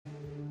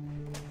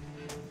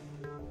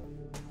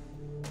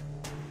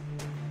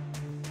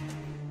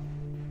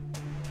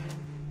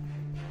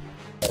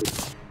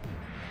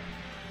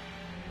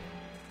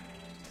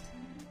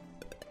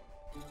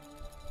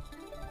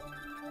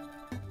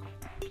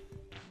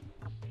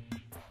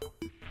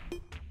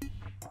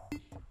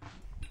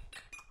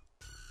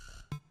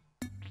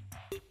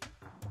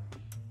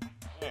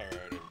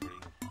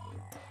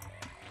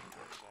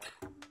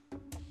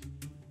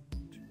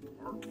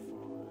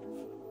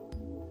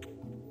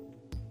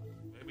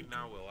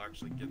Now we'll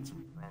actually get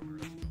some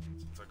progress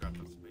since I got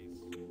the space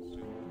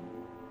suit.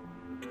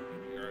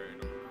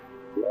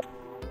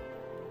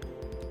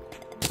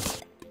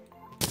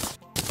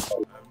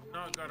 I've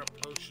not got a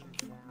potion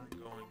farm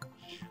going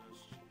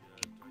just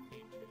yet. I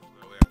need to, so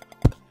that way I can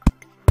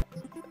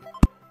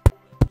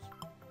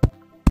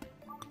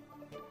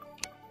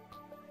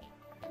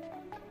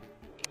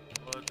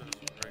blood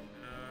is right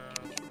now.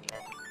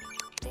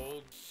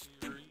 Gold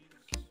series.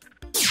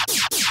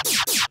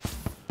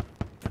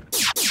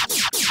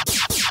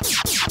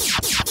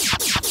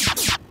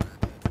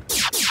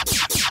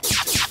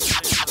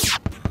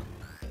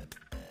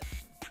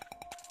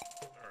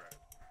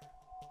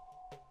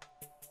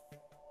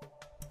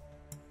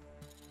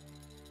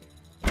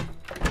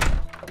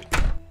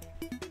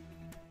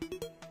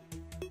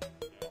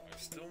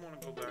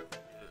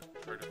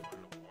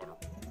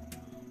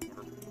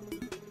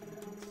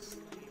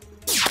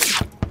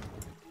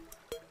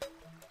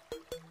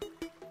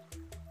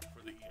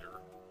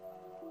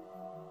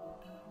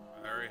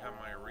 Have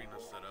my arena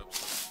set up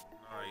so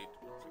tonight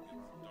once it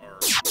gets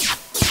dark.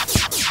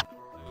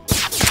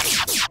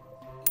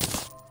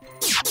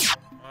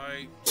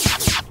 I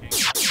also need to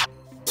go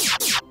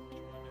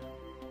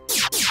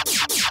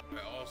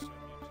look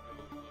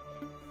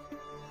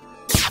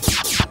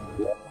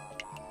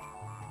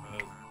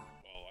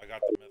well, I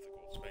got the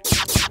mythical space.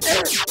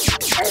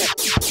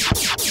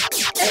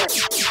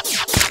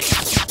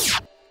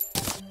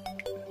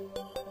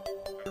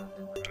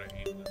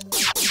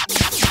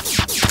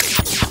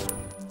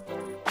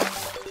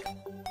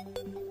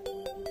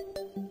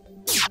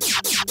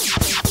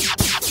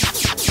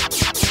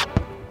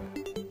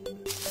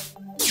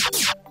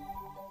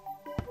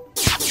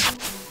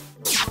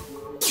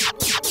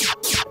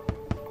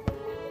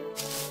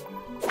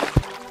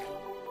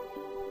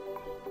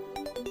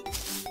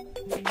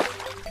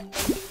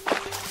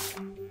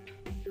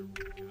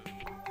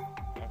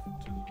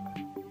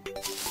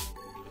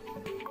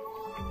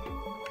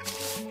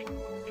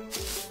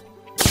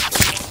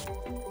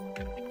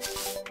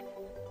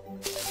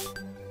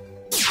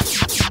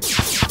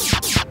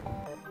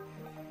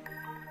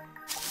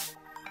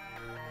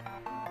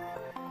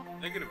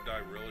 Negative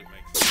die really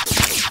makes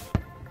sense.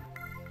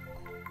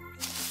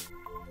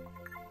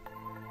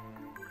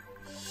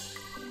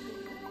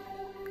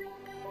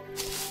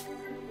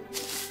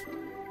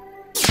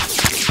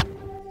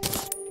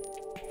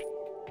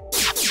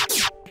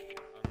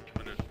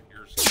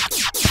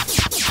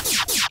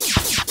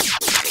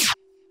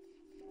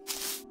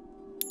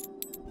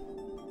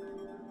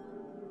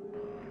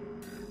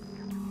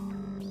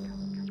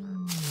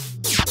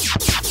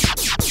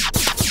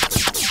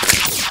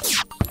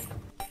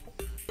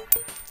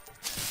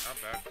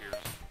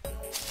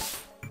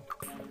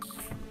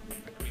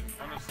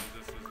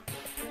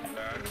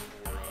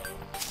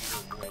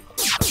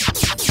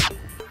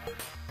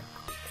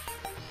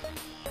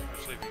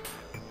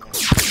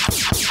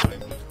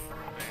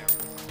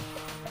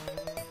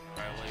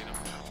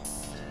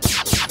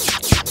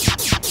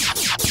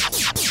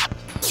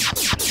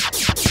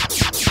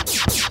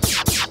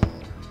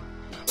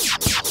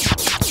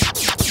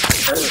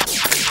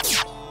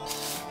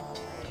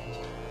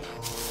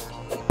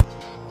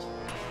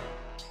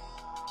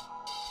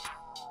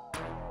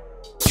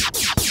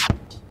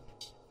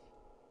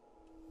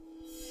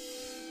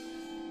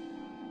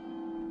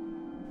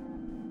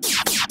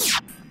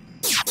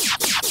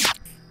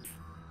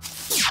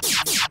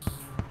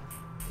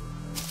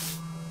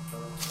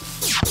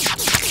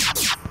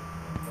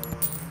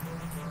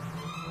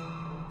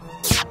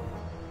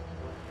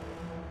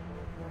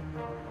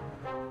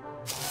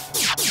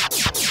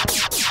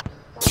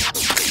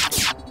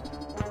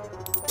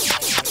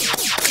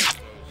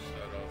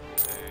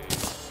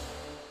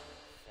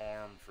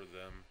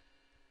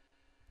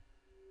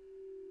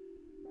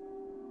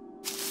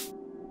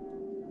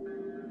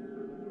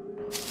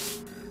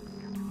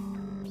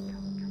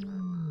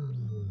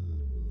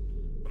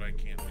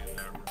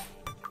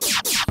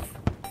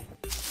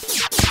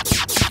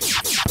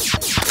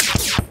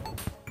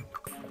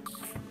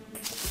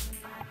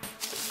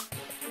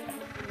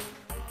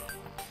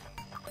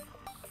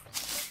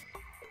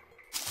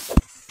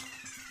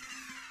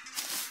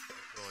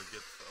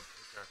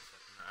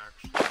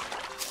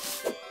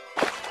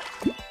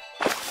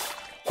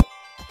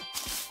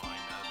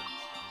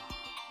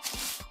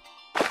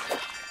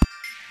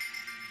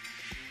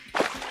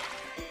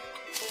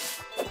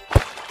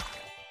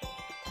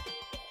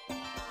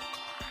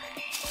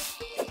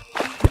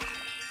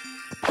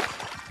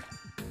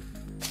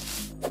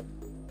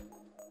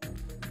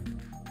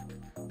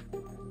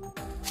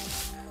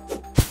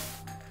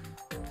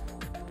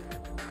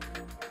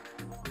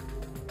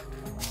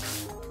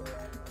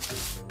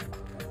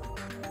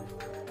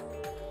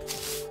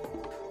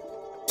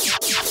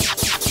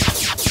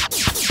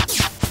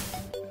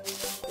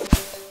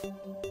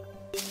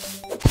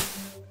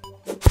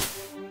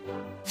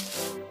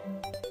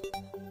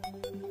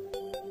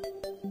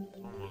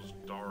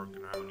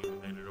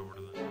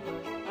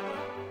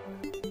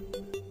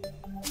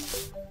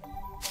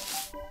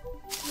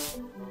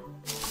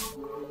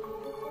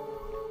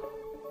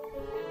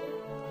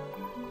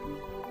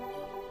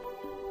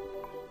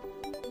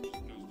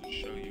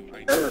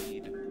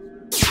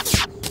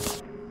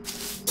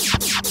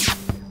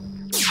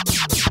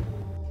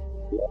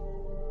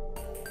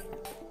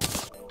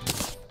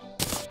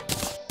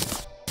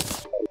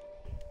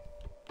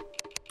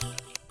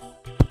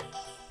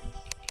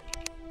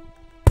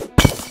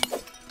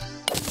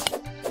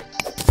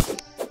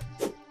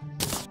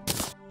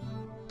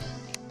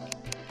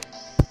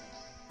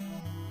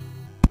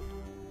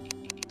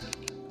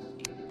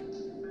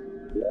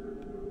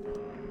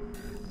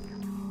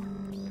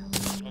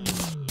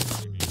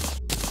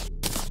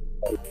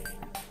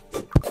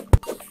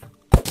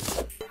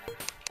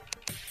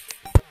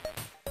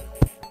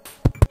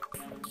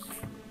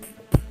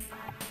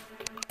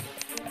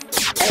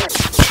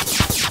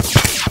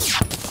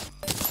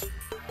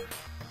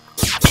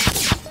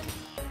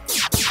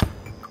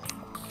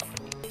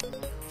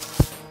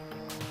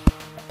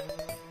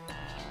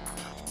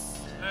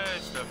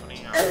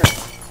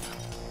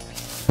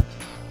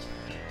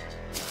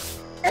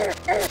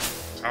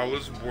 How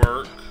was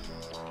work?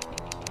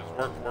 Is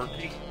work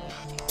working?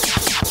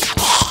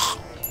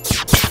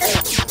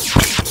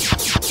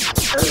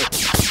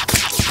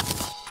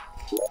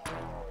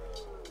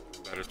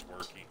 Bet it's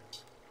working.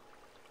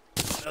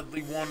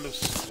 Deadly wand of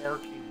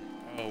sparking.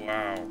 Oh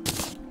wow.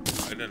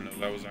 I didn't know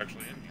that was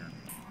actually in here.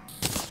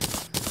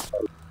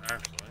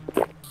 Actually.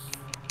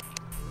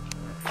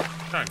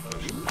 Try and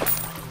push it.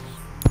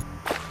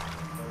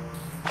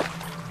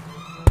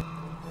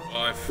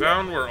 Well, I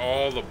found where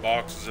all the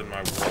boxes in my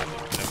world have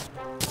been.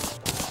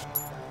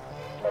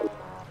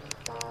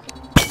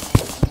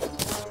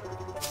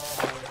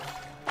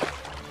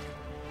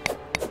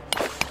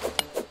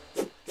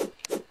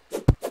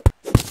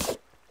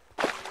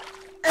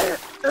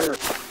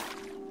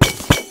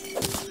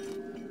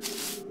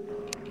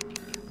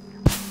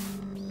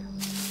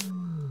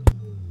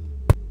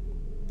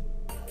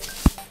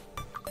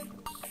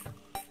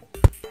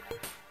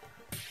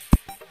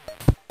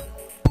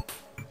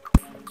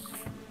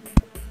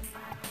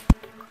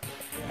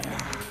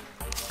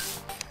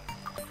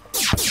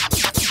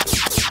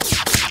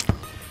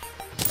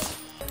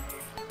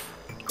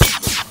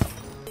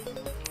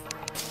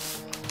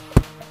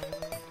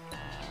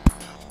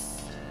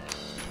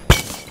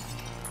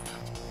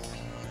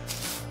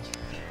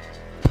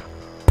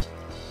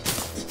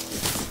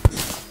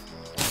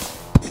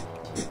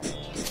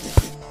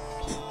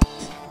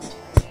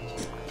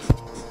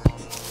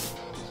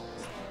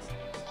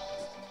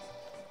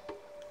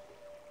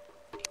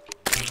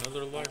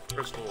 Another life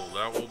crystal.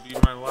 That will be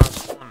my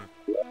last one.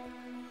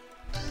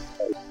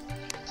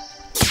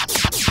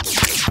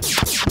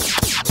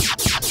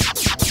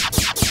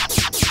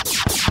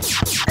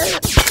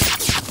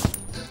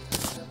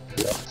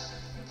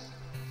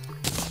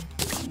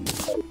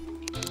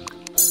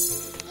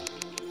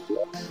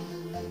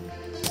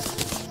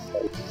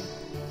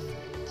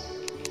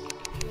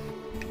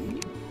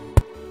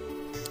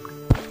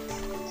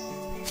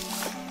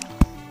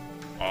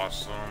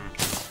 Awesome.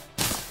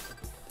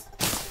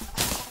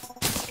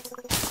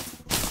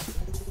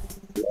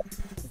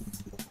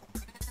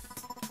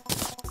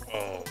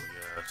 Oh,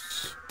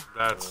 yes.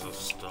 That's the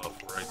stuff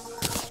right there.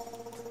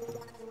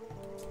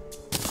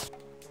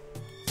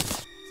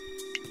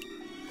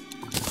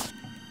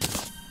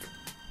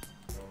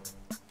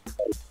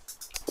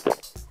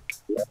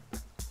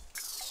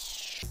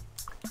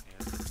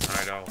 And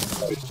night owl.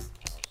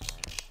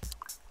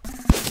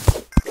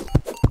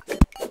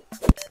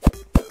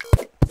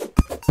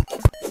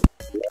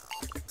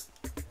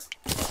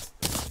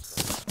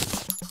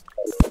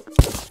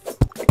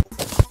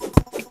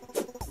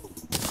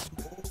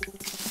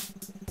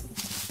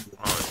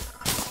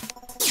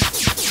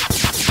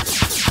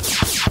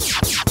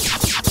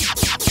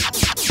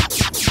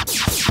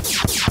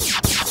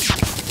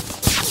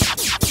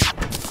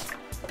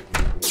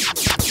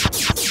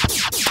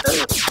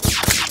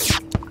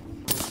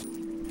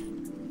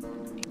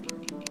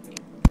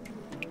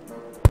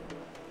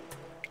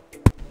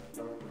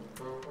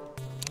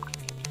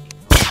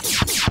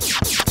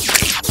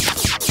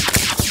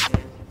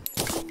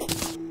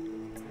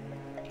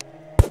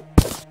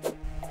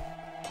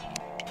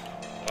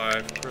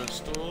 Live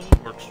crystal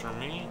works for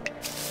me.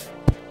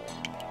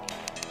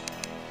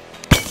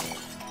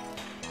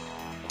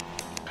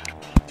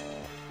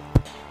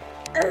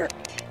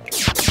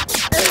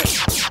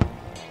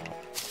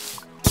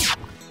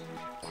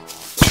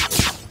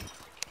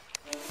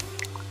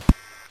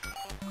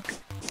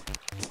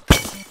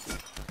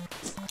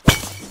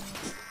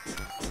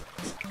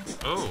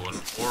 Oh, an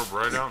orb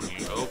right out in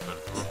the open,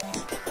 huh?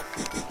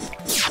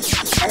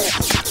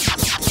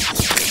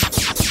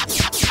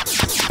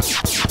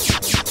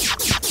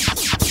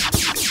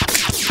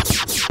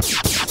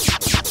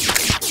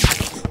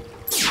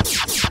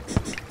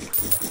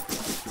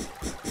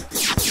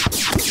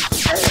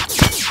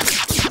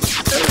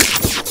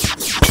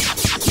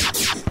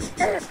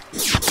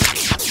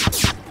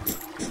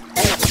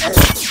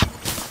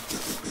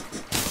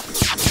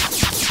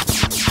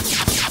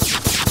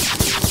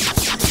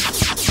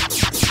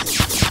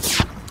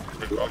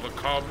 All the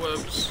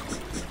cobwebs.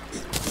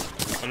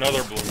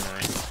 Another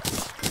boomerang.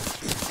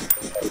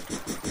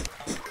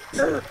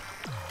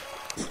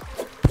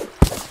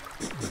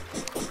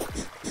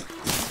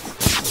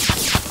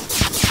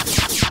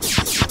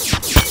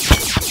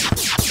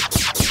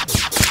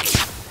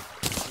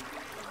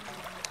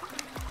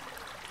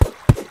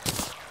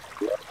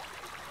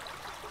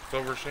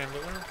 Silver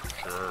chandelier?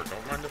 Sure,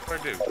 don't mind if I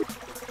do.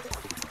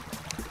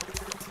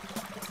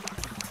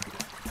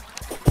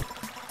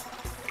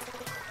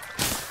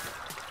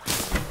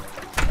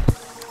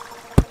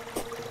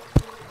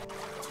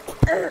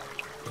 Leave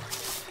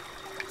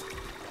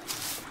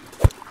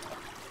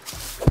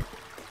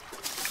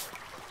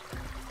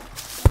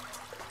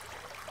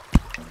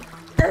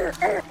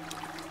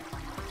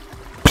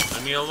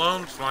me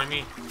alone,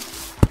 Slimy.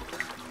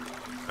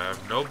 I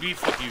have no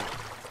beef with you.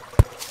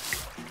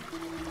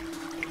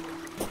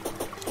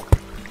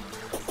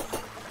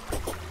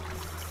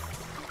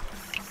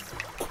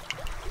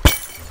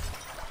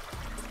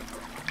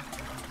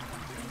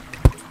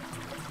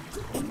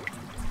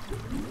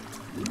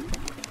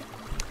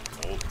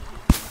 Gold.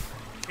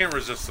 Can't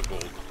resist the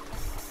gold.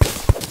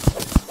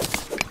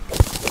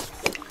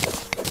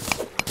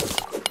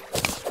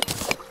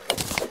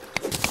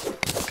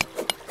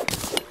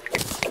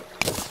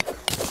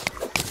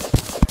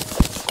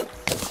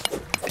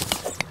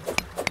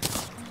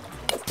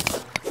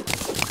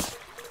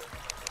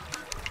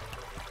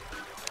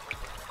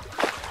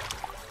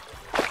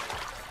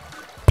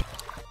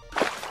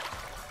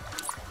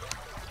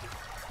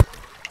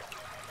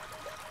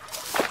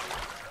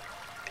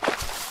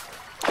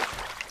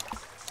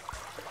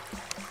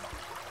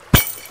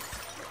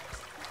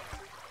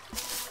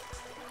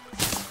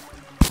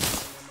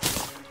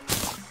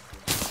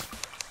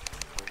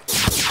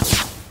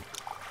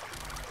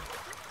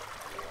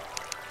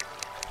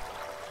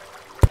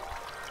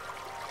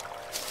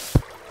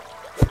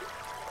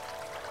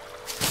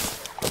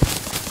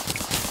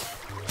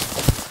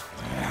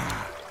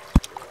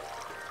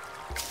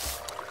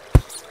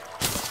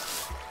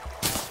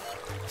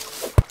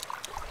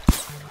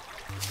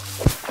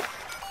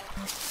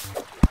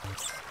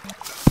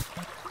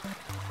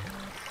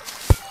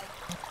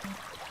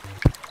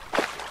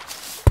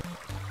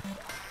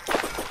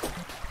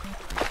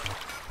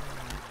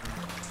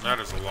 That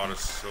is a lot of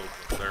silk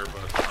up there,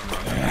 but I'm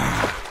not gonna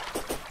use it.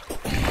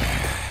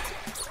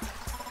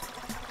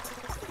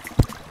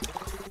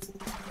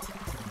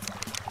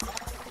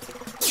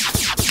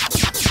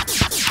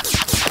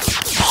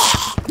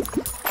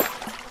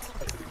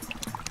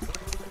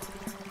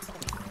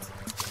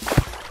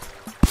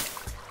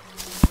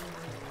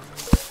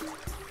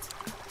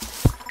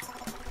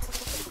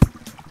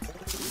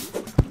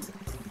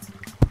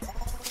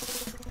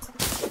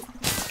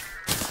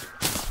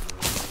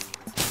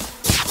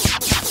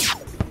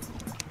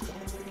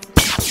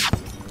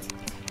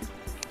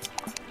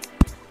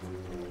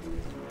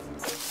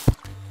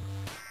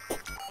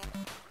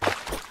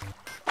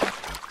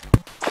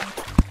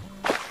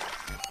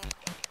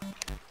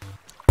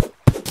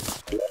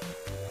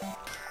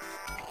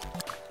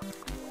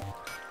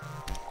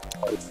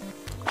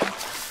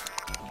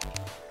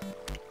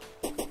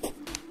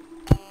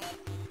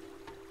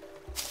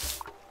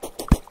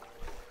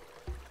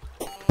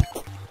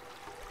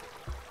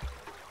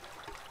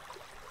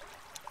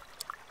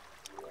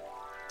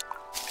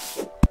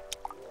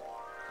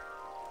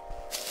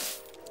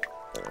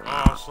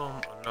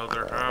 Awesome,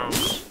 another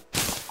house.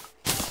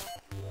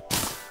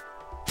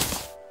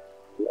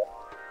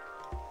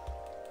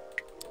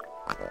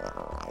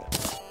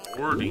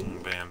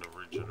 Warding band of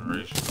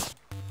regeneration.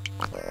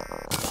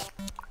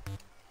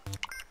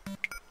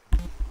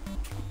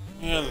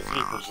 Yeah, the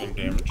 3%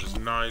 damage is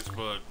nice,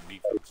 but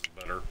defense is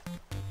better.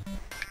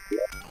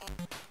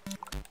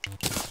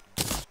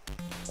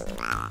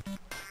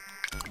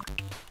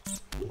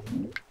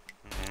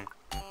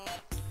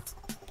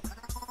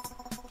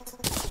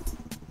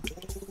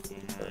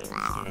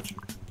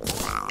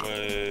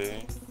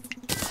 Way.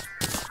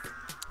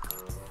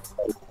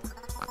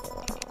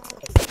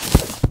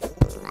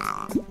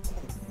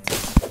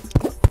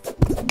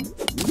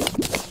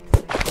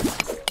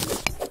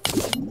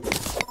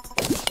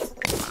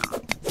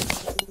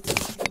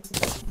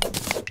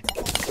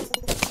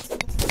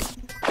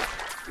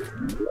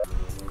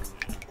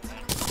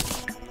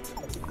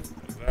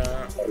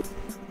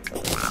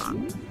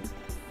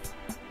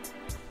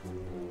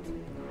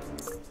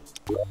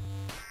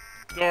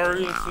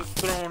 Darius is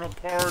throwing a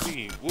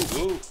party. Woo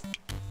woo.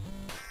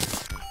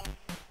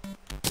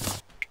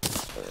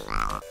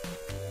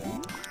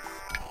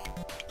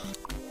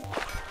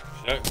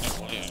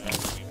 Technically, I have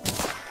to be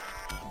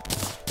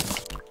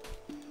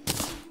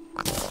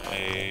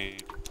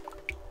made.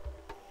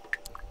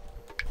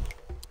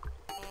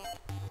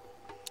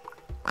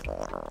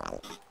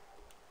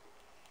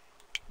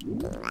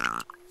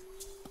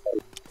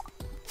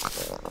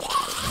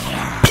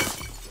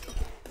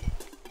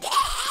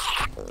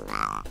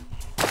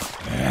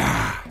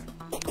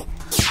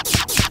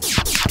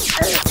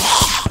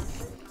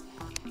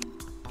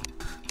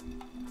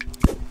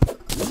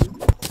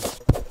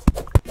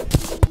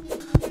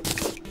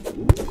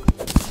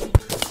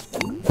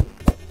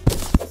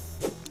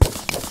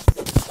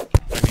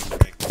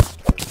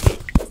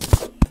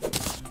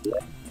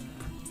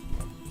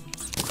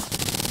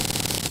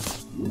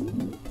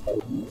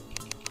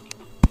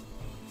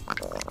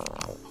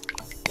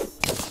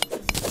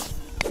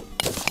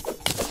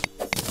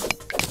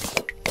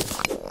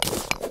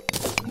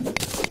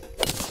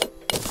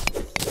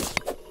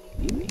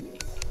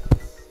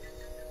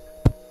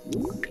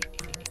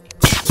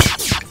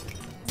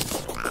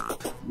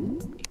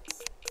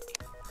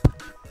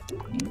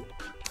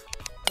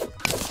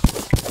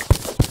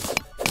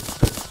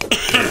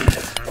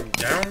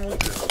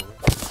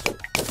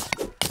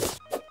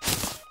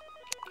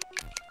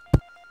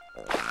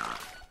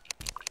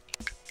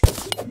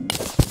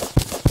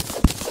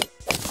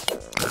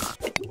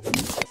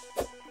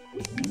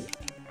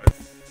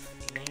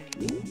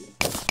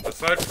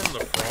 Aside from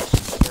the frost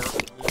part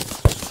moves,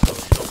 no,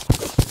 you don't.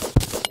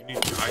 You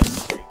need the ice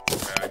skates.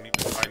 Okay, I need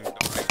to find the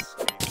ice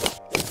skates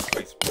and the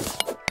ice board.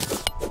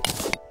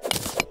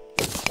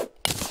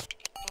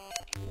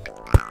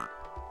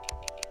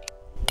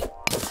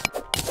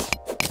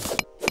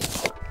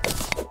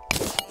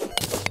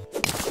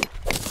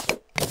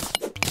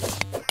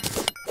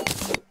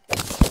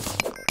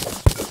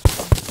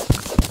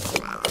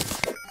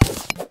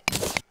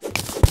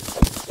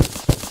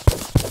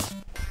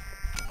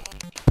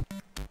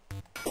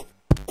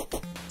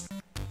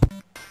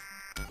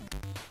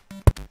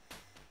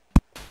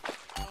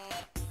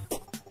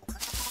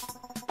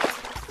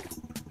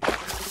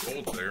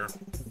 Gold there.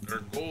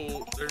 There's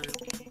gold. There's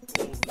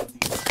gold.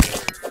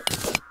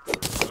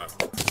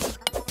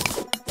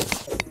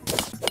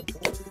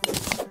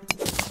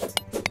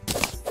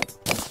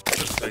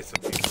 Just nice of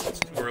people. It's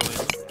too early in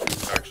the morning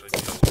to actually be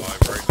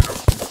alive right now.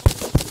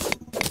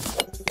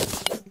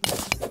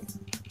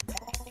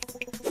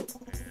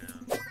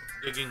 And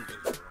digging is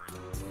boring.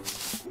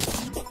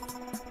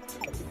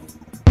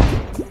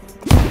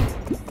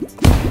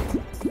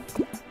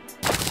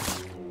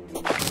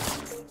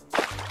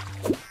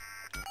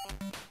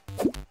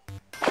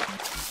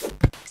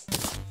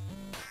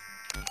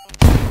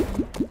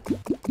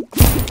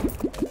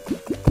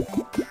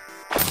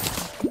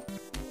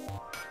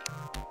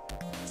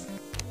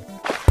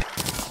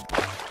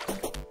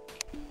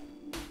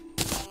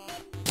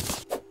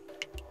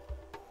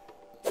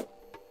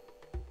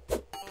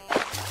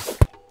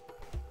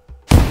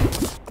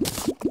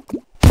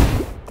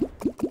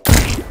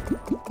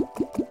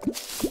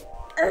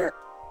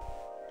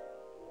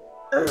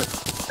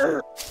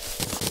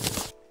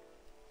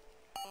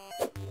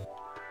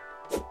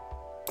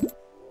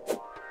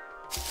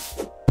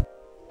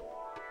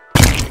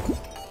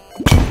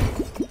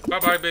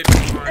 Bye-bye, baby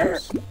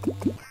slimes.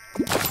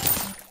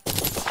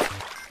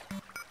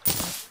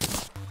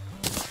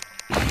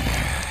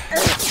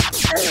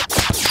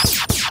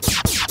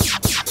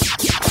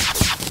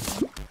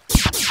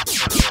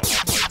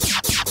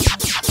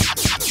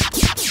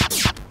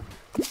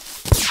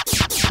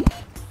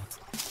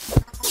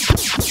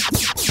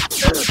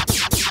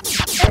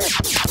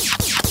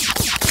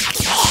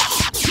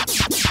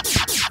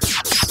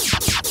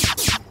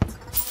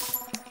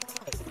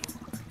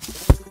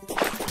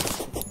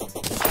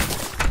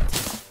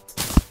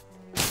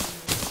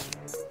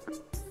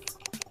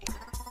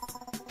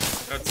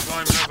 That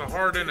slime has a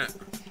heart in it.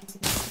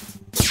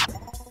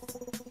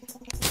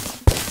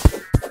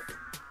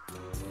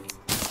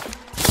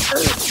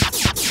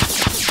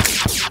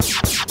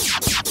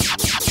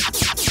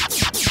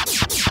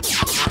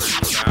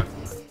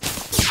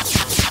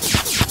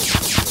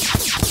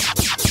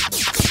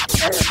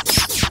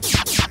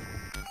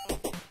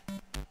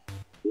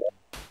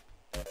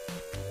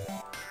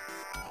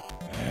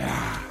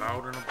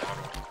 Loud in a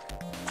bottle.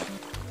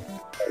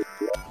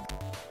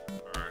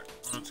 Alright,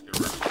 let's get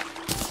rid of it.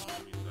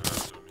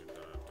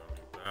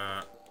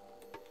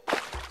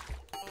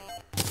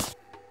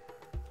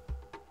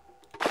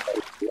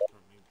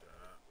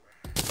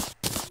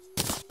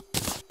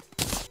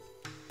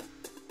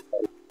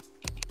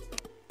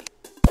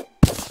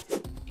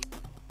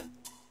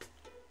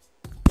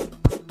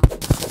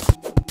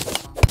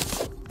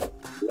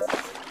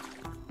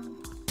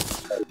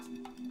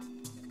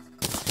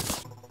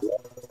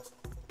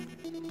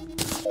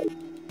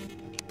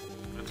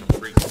 That's a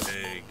freaking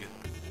egg.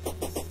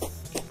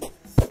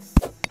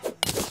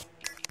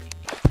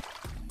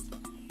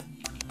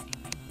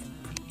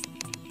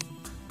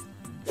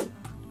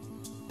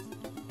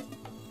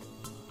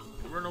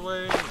 Run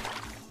away.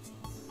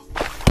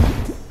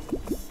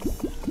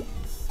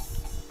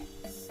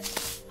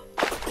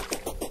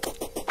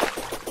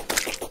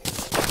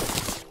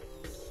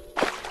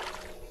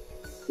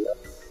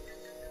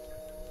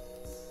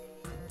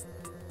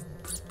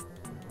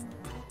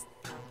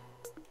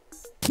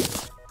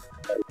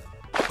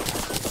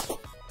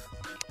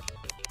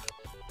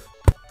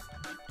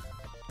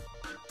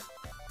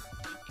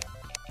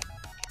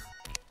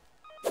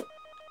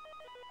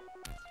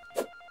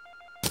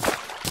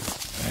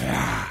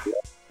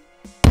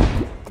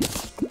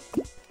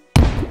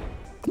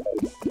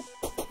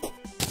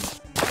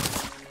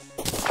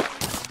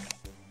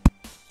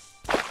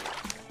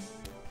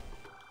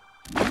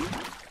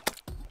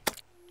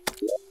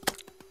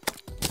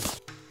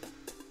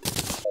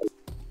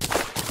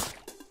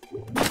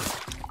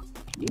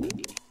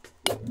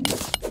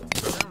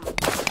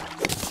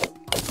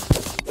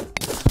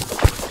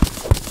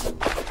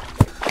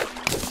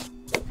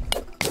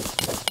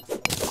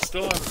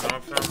 Still have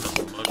not found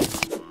the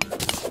mushroom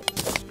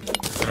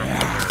that I'm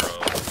aware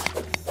of.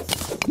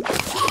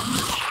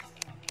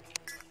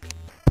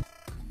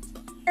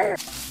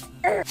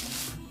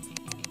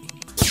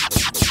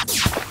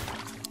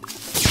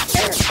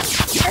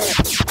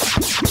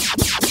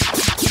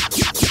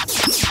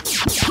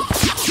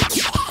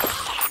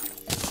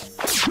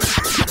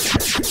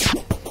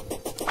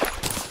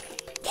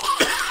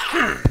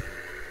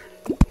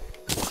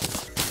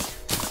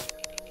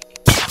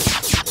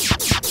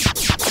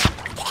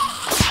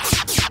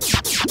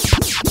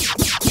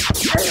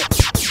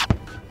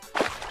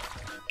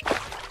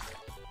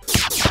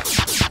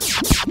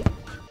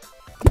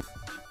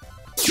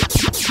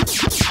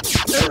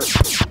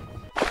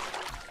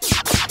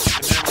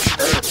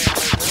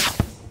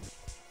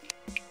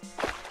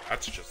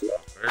 that's just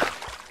not fair.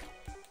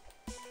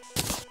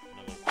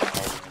 Another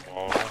cloud in the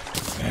bottle.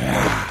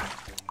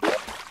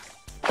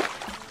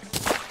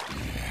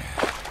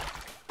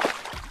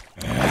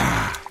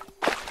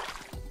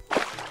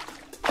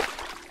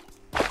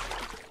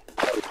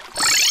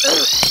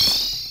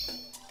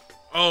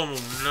 Oh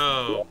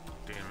no!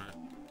 Damn it.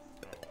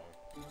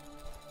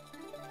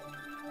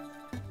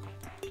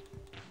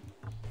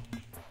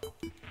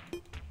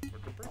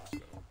 Where'd the bricks go?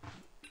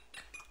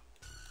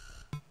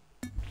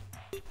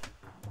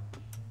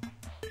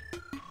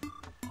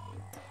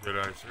 Did I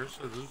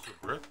seriously lose the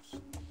bricks?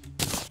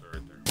 They're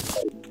right there.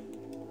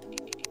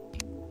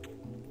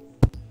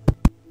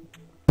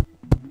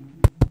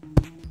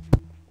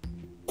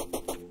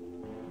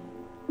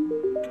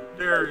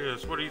 There he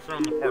is. What are you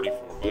throwing the party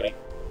for, buddy?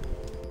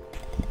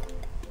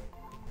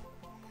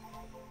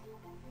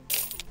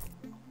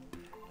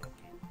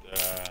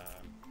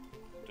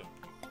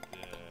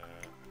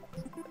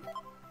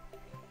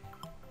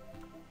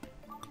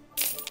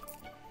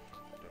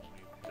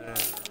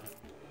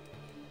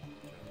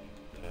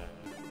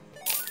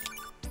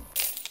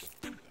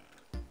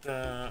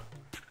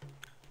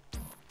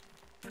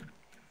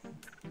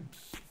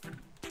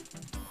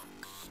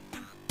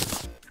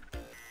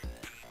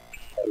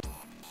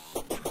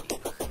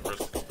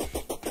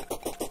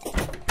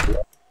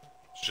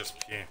 It's just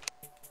yeah.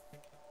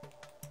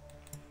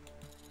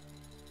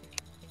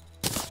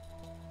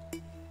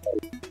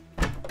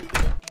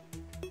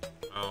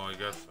 Oh, I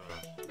guess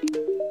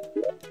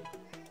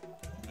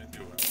I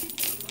do it.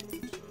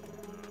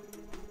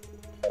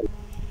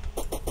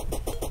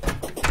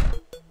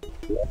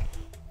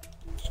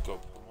 Let's go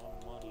put my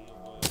money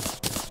away.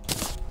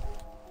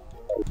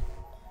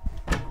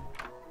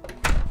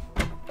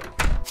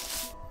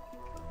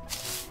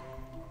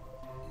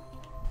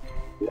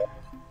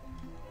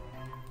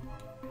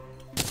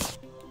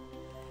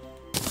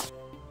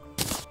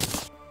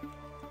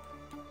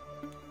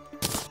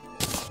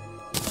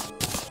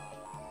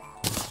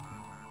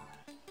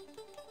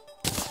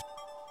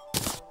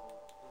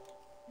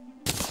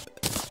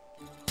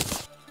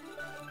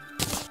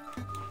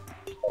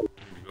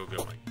 Go get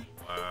my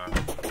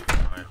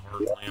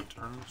heart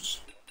lanterns.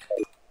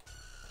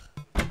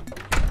 I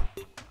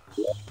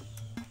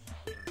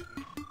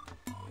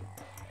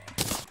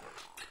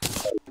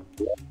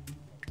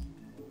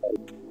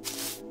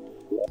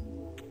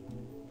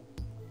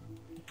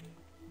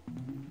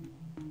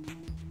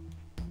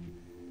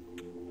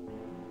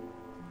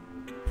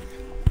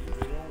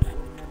don't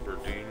remember.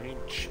 Do you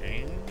need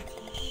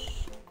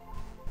chains?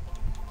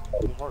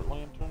 The heart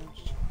lanterns?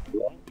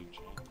 Might be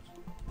chains.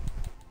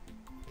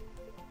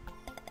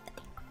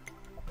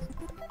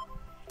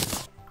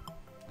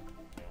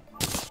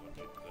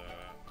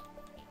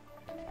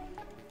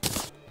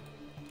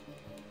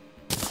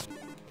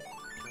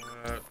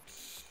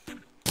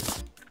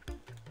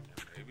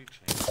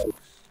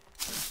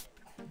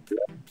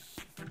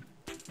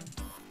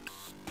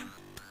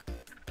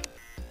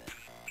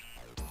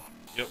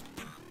 Yep,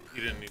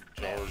 you didn't need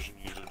jars, you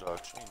needed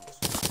chains.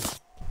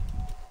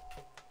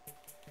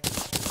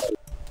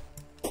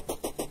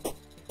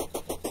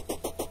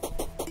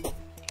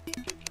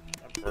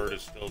 That bird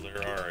is still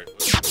there, alright.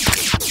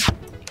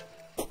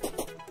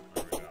 There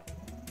we go.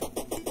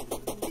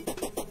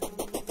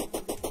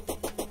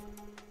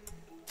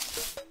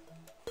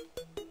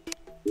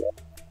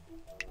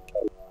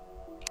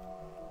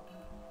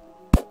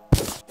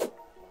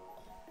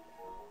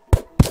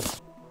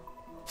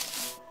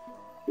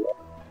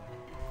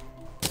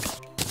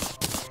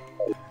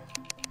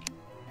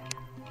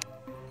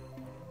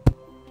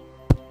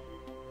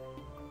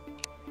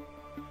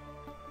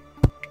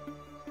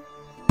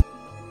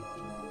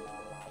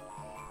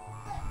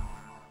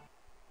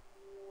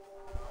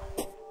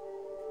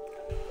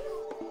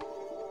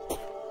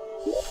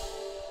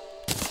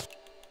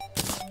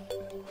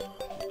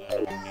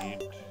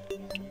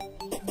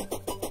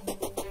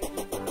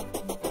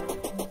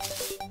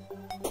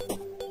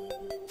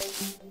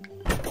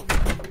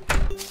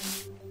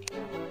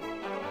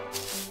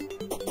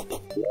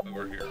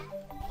 Over here.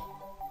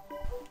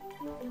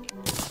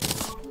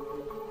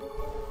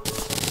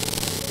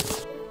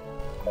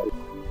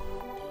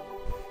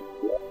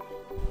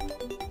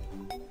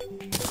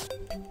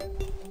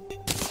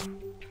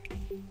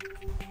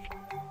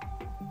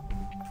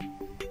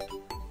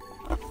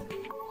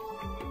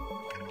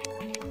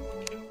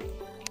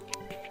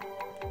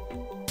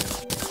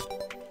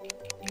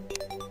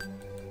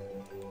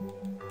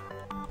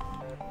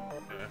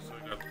 Okay, so I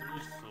got 3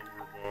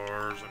 silver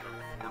bars, I got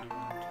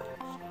 41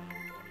 tungsten,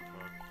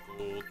 25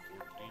 gold,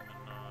 14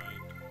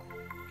 demonite,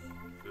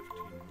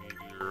 15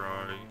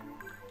 meteorite.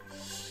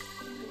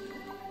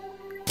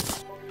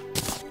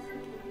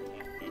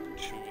 I've got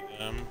 2 of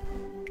them.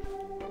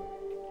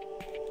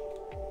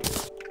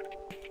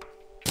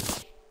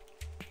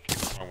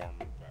 I want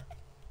to move back.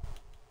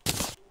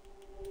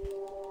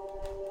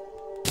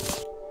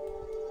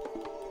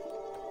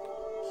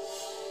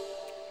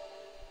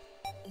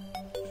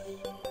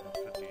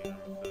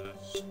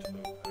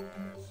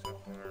 Sapphire,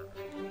 sapphire,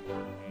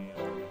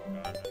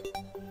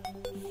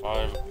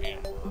 5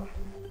 amber.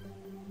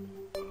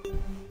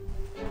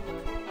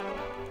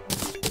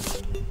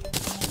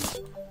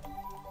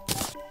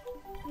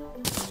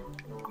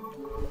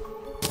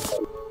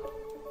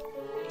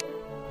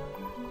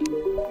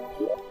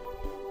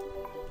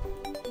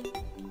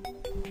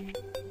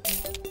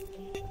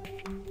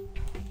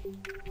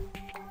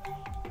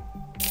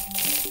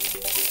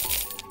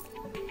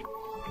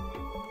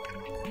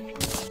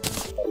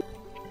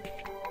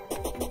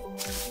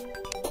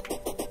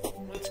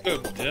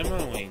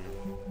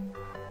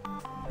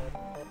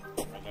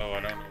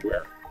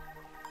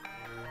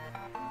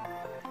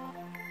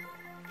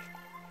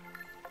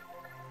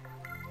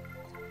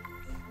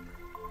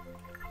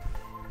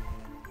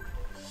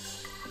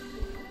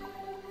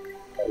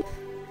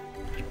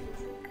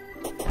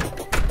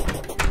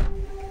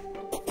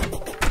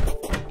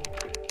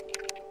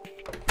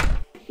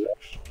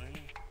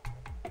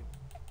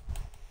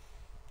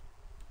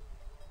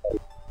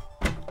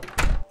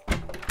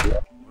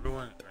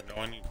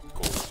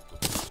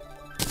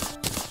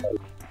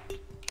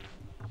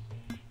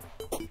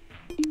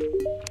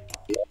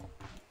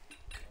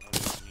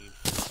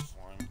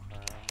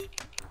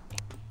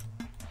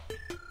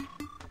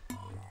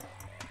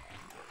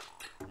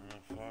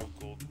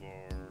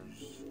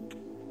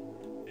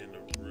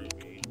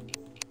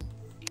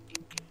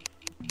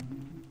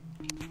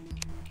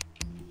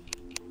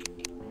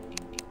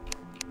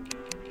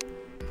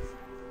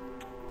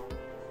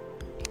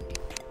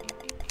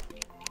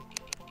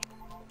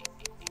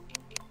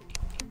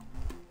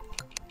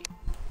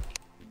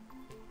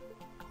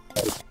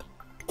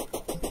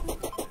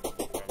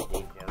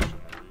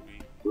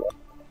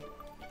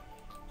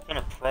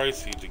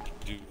 Pricey to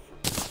do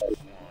for slime,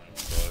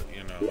 but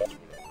you know, it's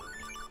whatever.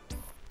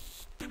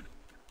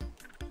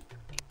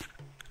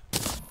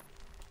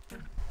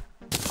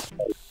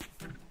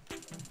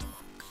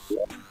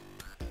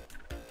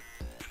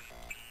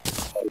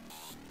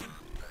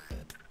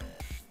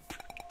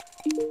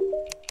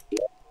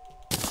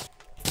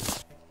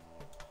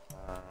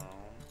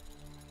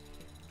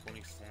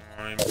 20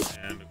 slime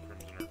and a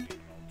crimson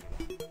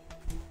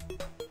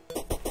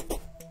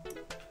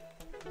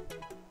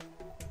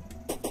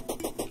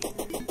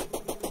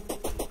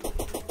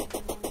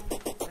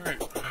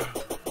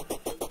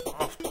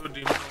or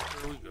demon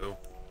altar.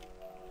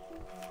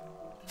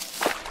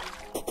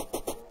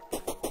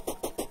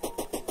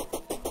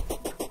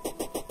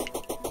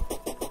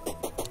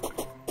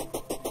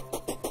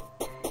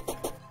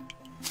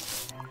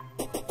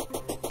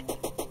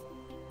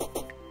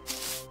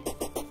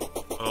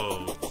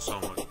 Oh, it's so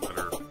much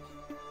better.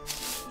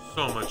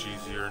 So much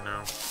easier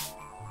now.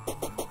 You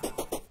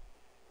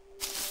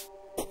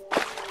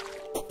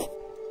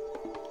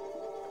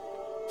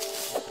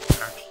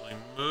can actually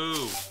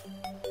move.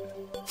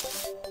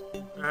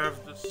 You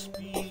have the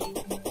speed.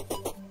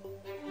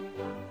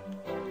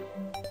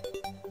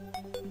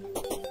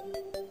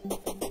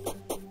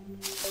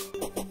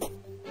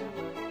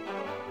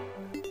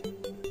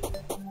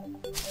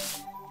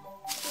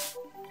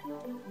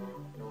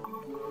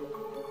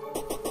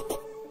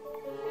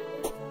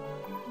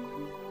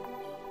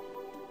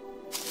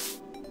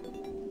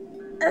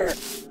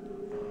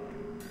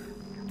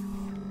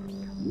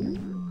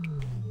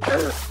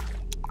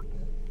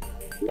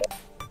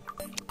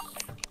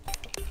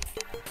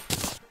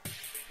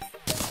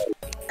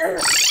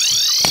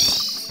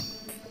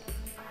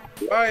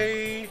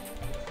 Bye.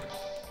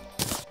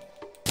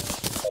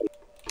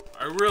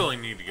 I really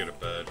need to get a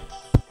bed.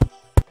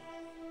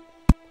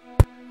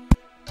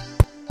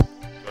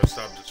 So I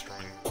stopped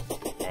destroying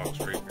the blocks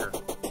right here.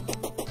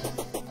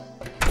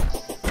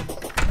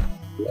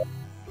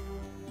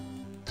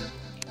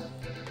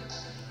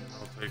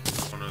 I'll take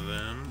one of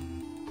them.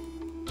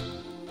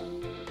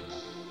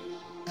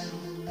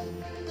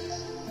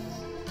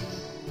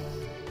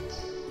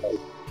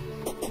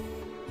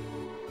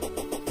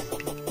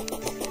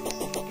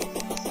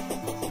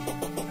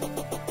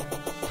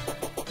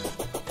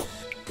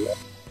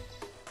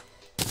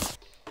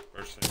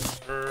 First things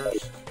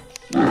first.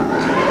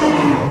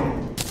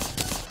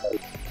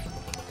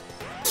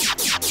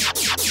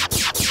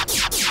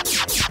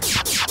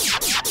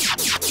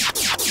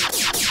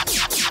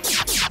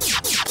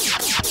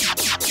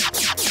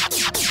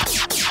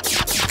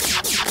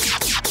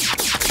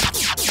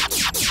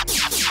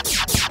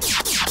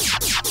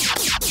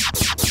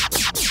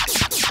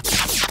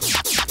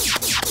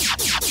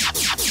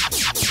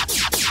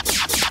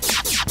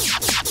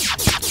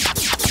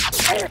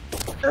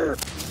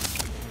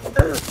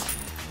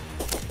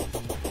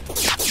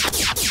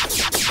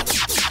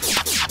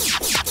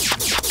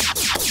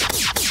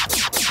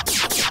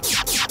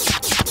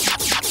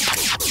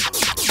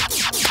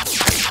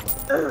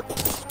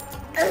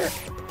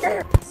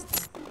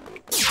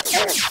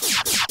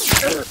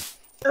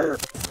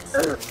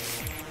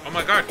 Oh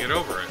my god, get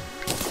over it.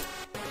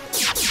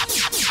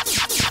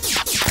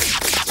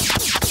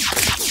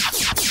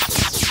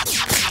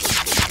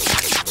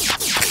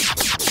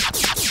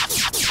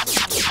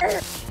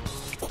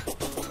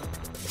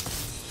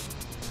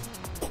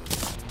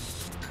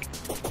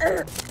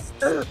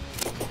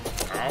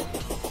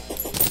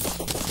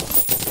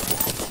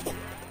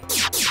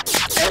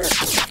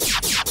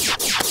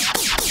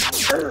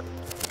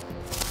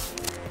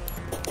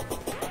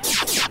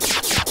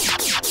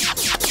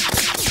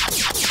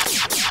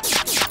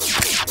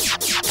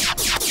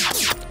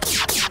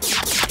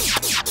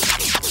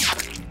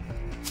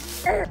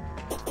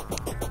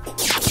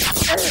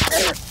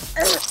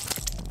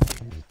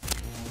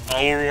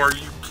 Oh, are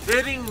you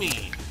kidding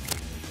me?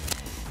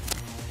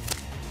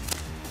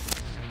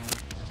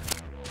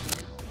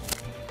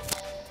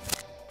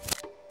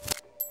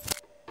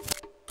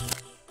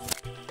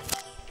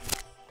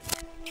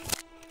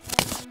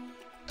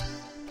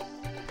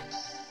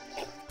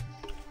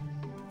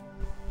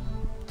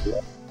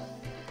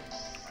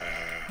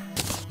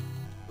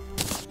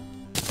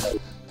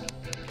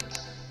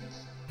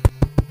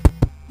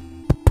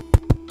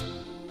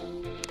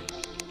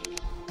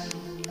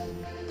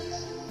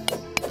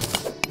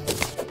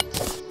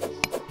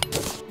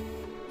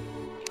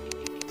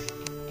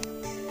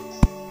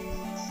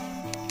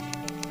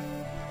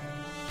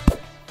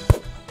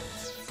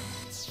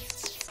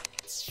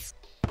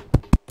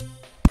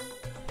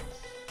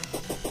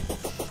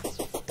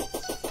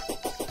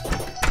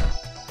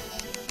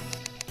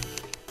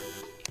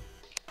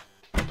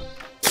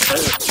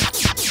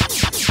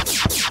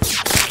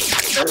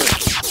 Go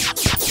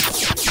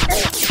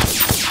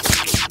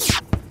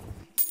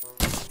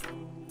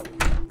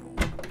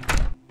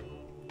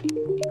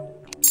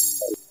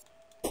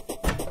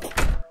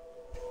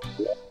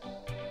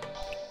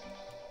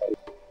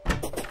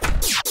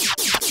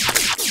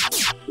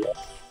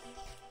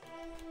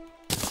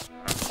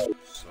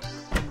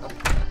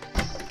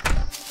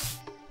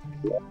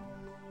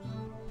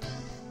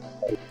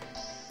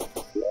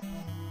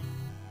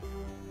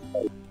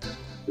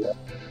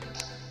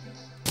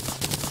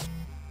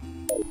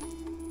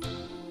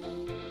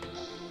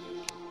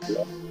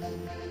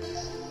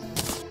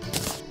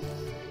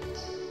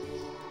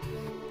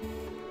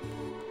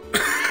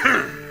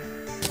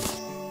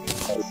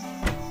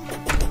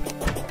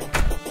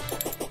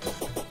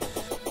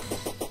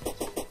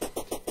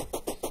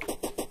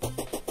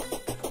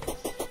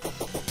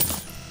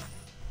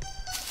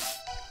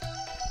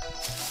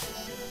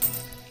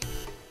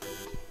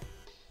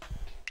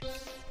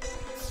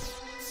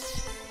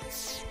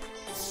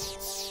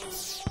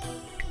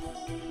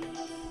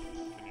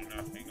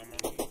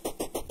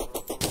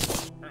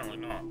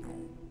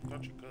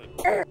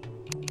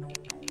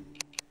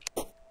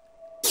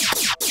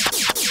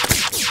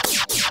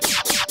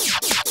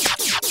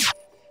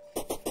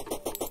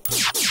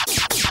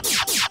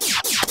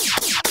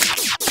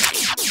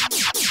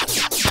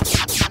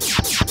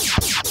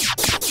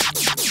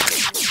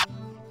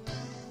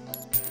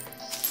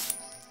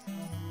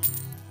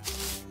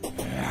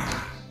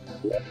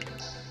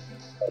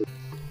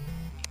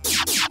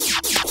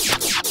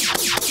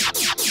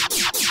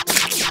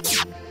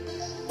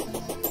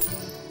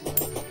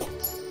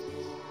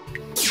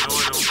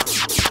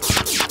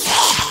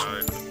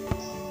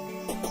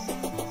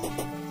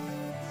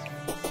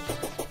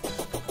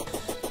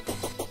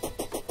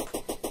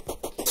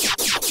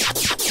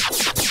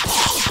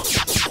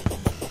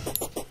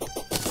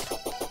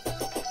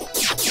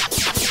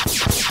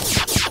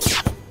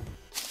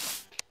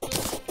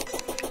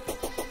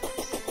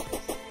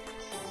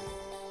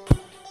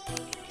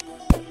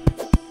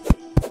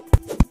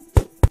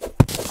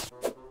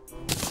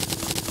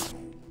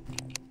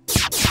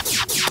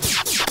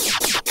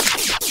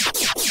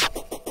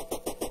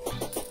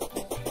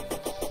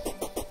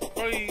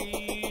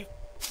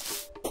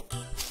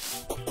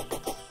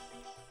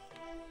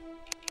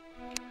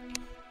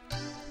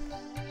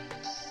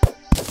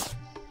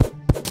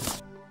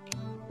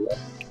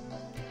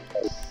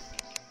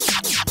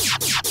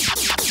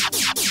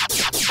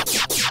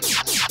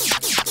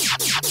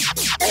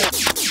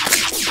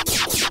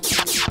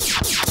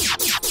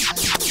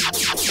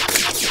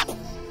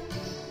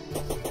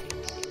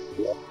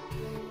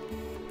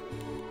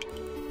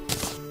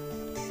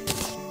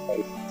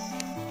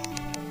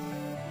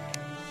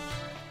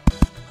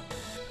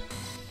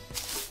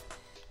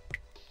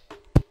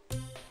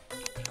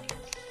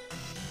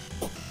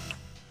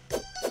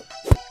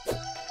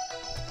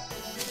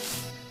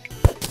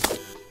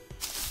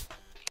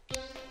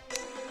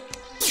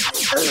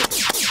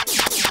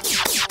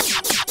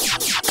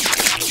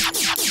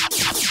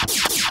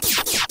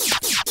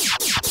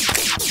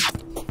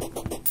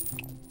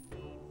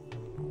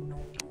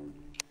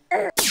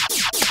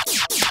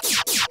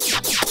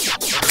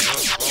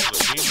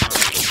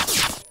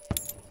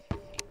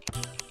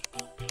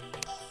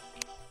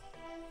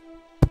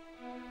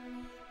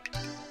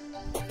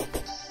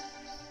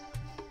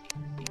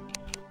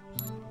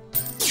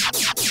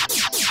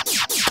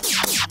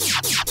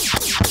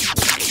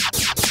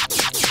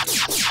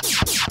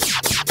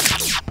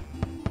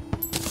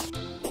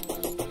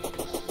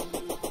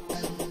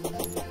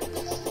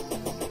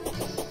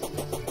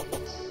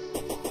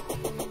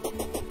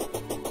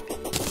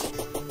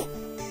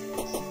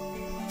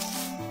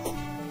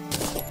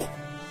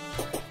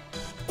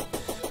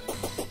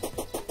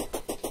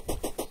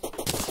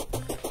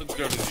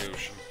to the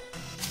ocean.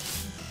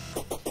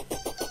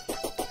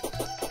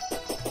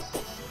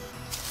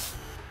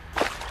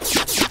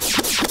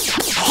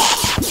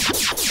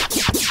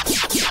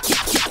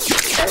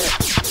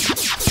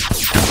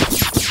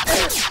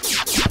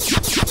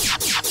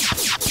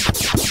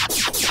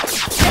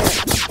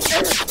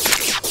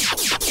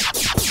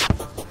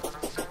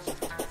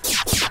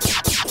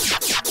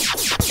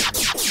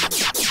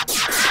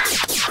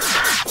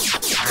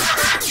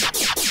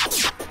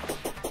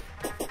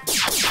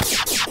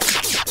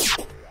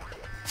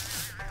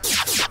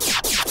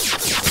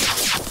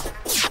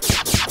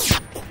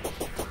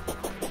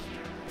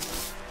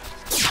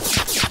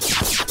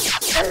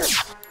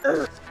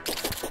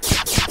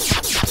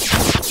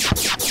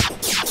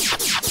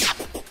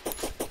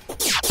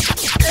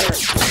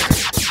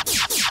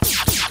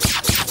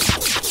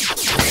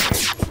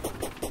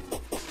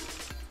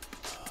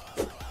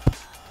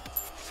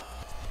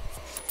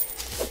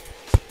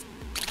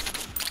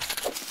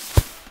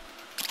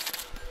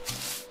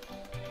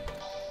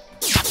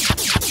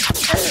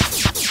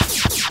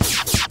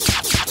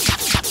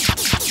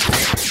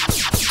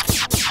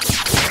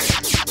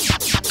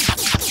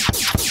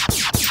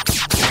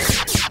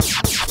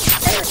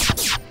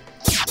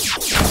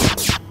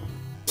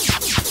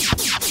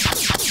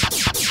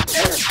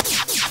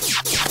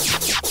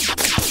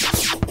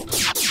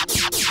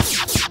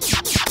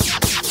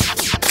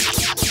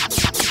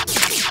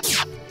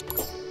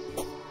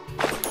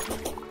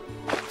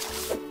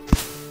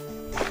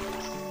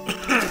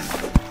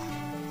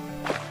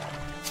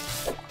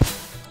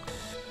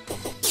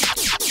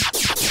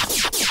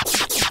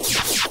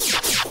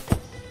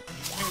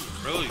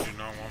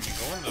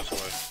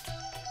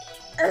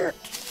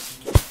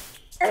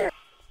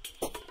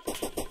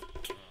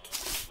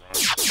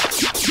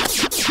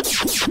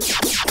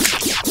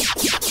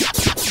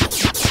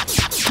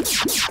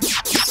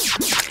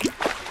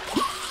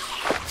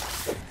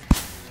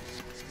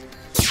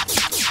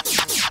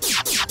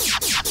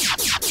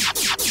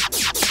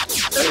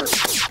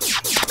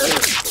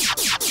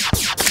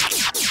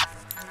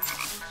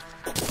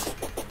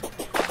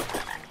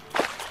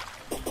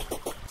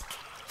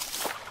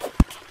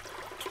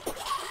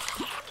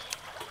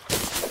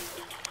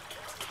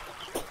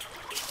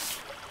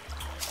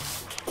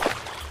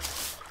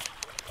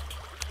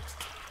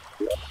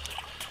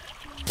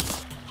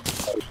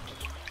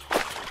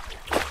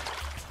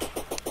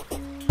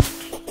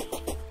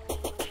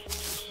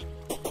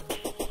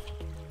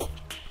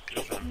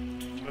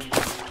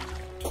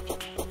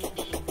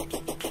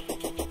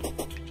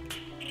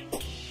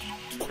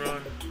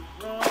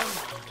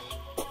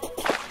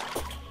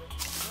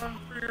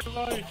 your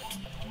life.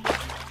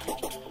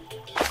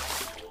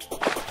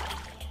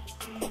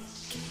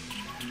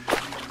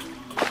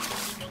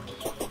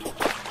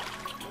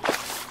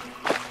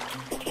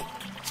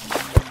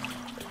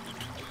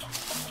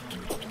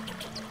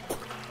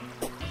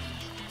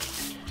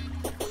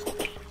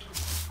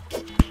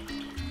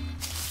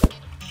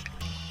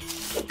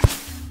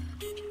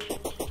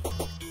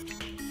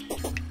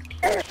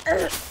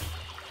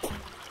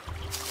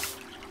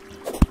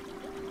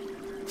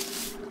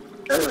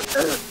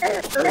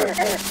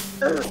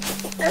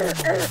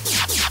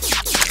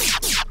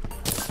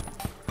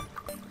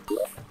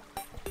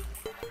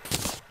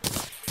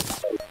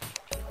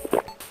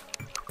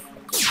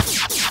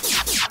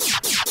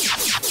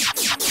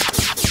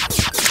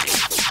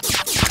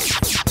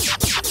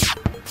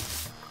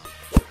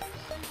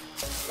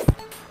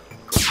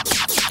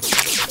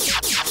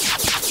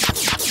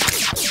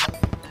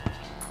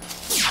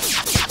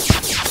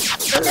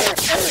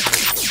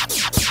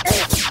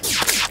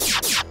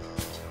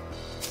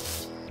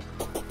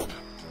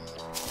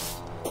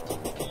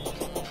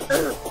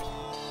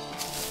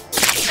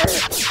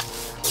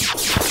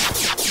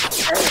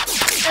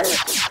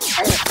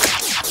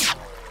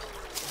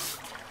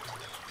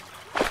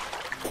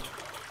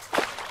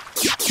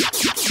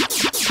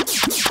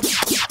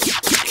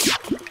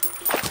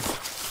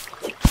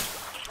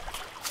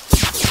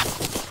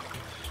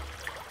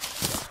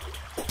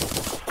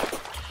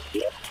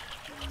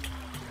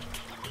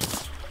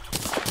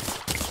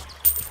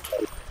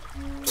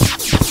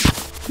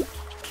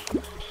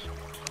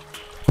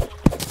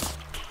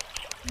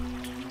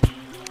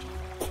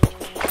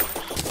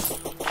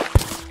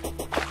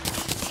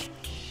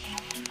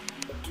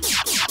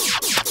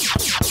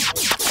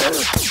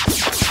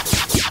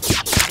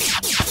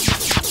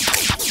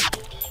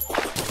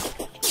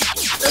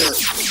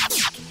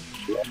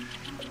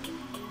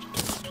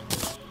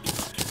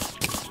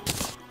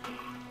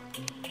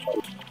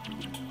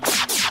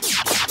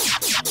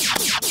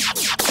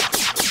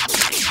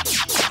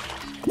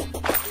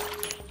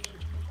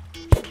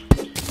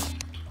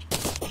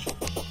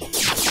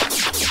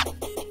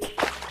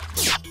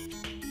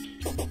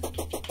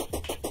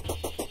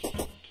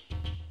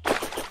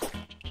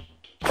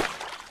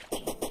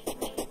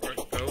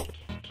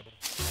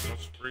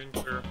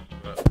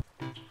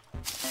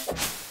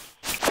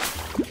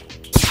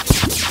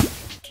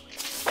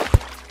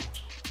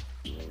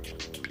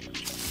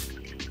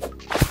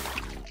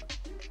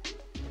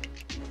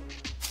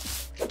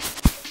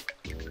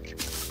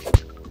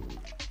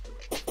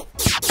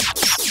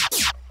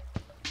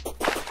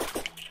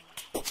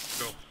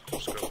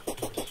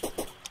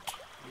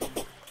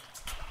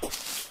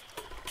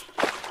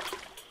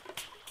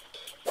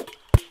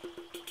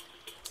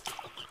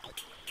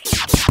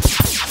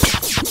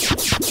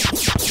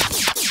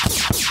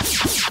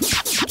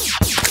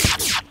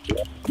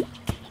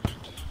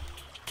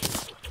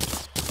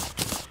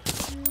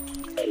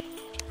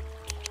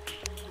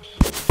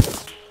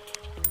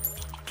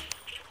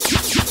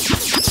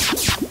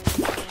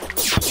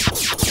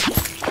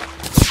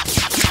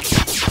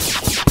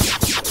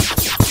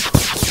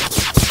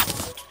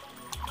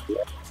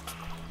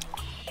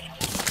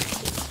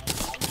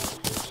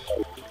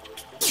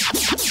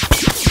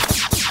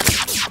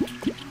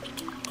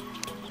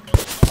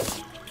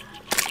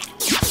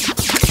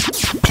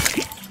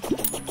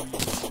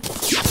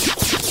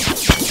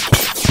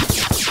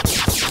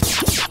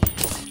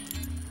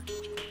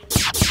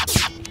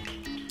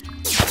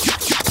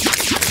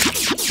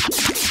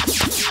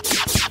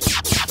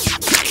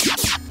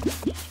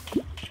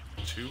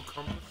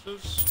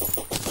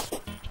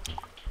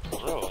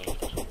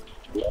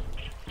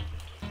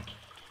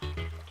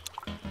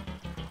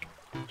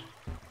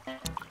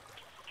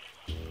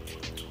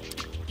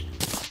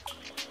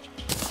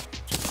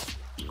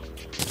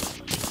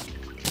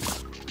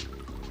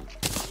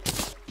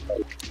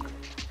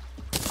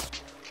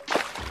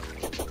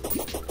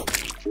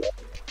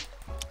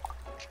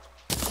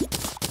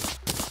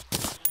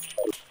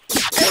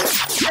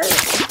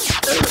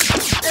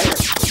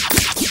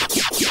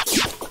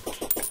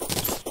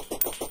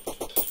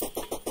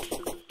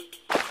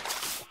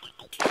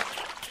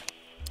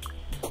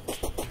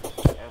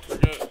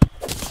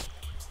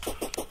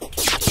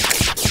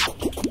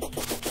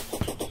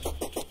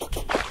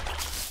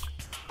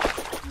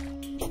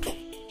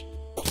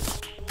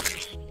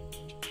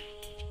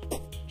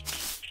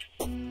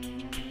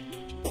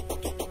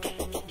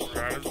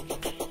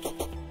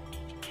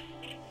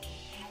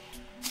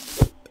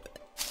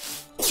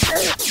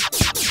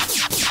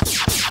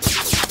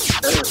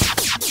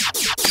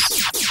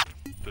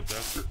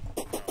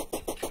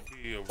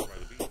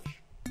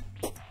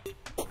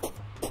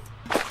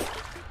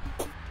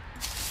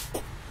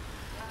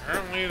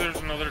 Apparently there's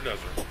another desert.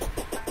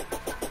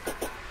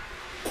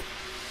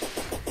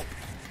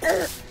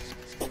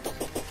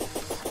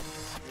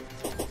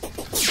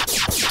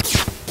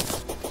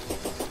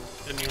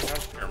 Didn't even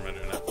have pyramid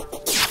in it.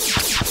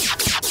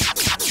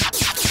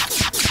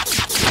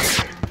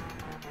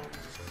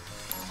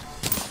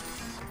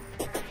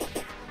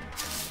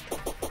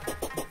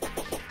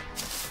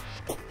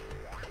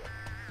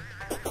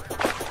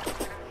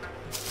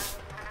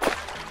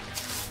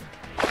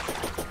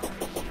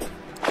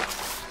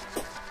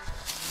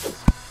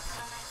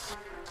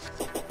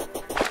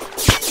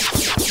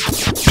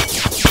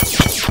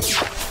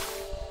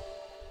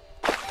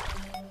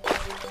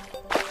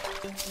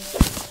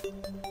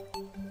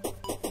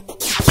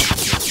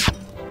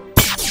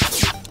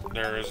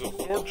 There is a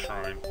sword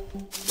shrine.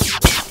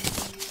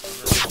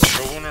 There's a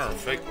real one or a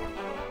fake one?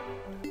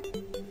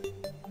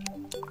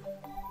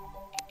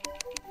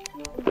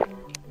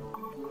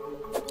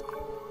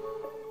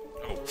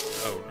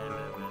 Oh,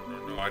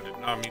 no, I did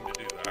not mean to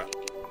do that.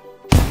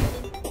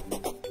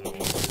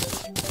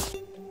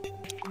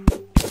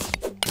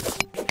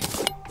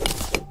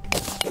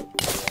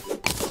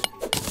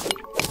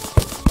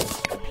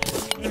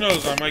 Who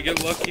knows, I might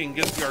get lucky and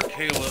get the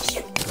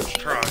Arcalis first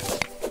try.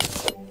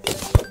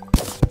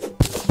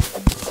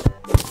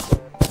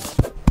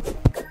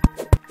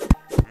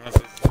 Unless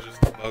it's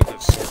just a bug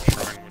that's sword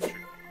shrine, which you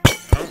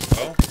don't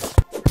know.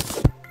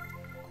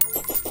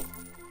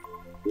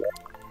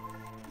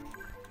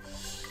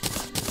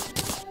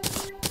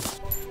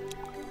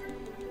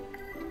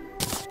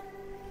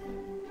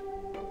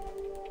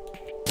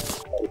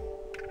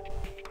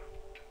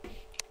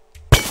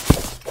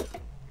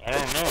 I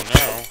don't know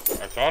now.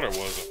 I thought it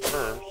was at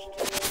first.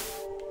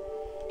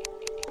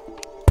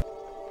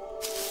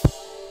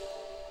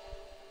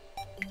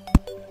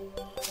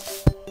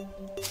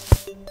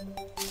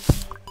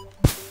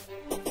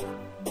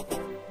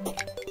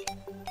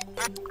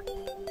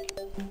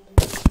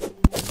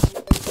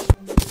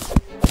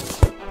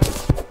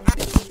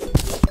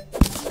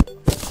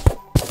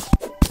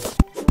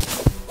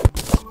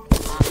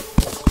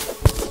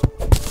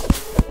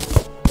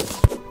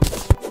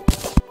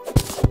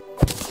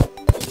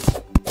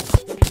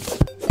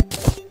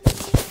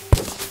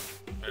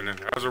 And it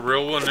has a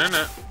real one in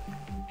it.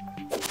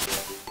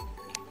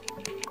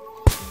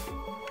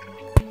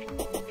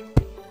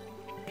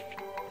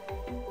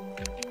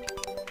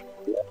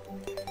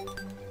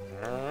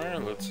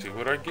 Alright, let's see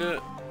what I get.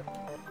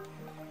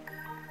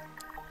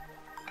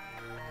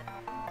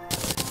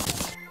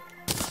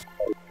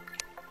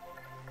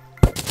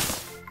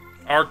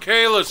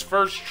 Arcalis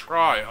first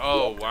try.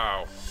 Oh,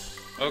 wow.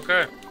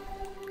 Okay.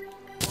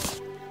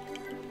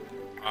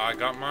 I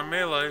got my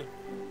melee.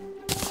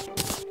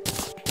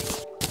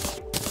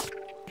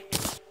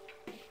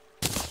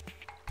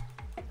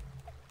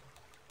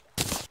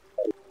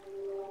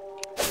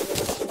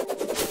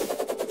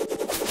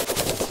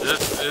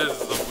 This is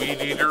the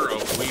weed eater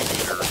of weed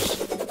eaters.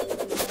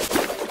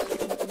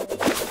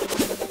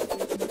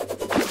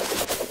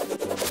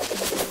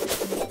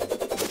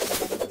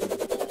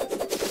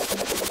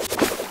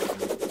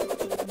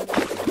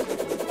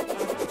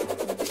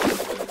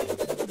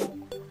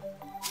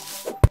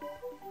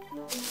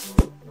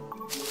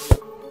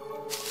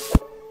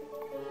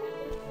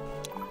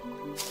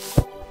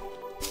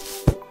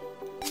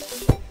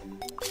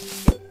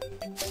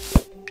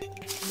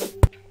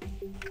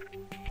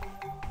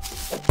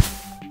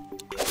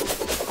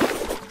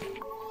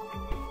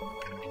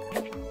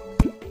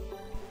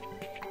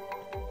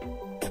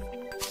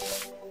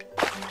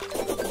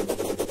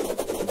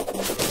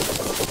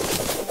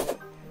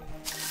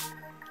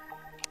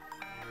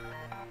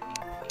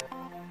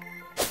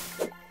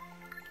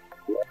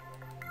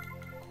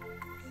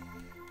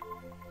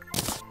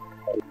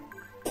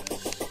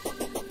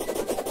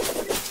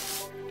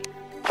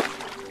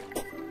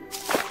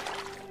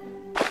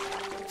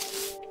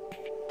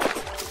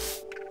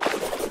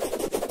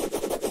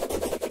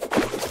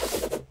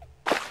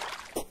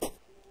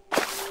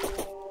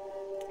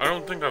 I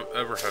don't think I've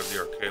ever had the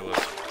Arcalis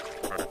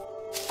right.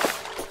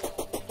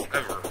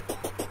 Ever.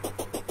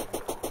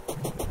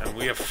 And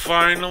we have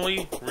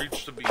finally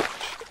reached the beach.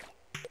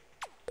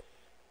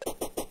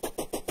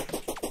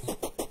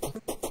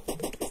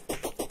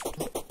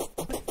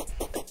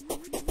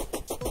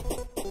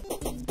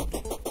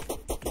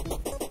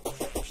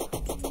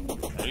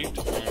 Are you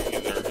telling me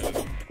there is?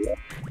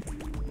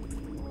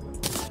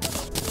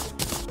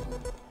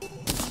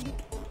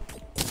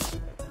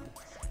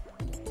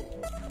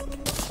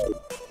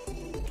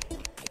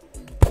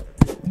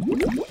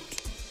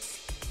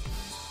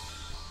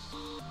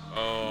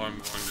 Oh, I'm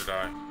going to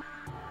die.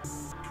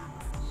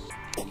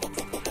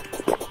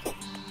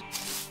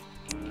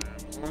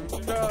 I'm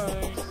going to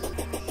die.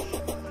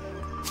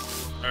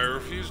 I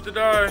refuse to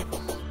die.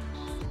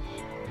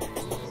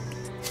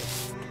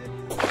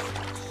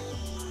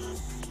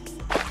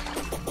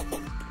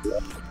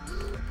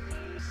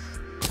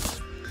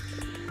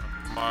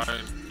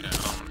 Yeah,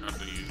 I'm gonna have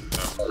to use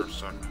that for a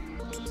second.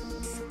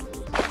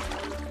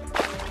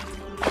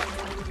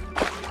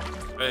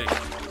 Hey.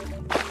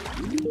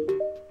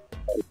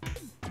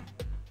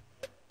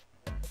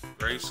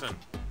 Grayson.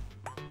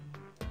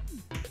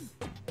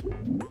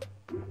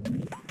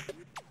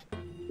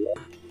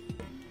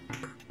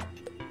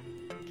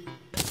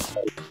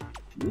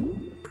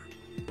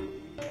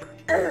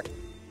 There it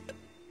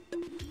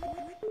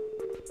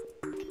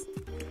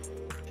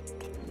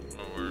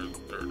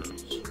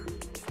is.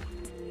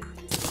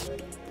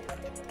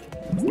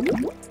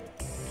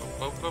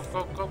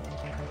 Go.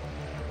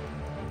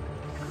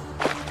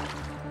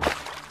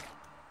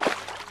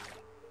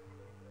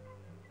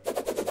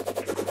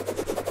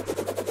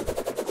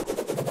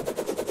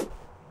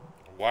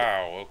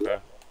 Wow, okay.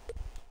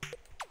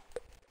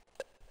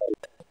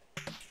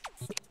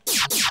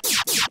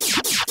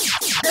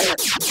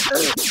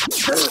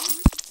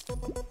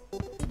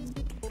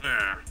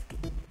 Ah.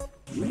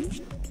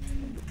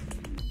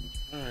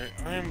 Alright,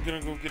 I am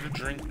gonna go get a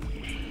drink.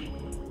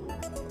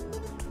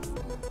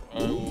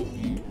 I will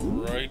be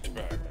right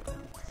back.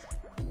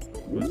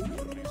 With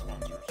company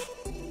sponsors.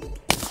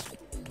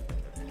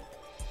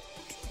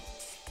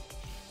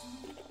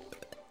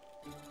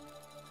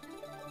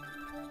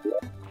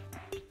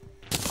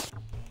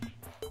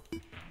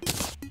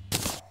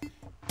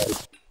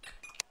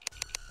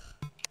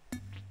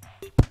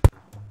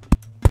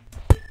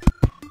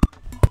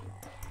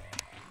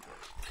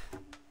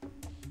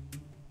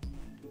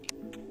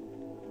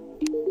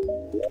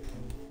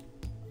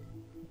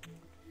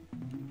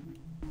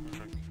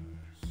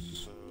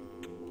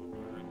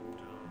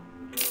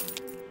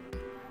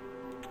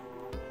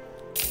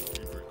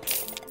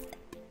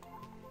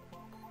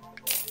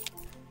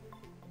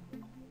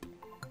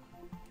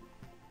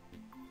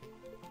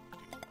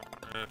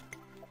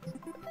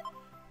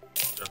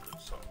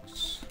 Definitely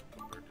sucks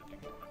compared to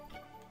Demonic.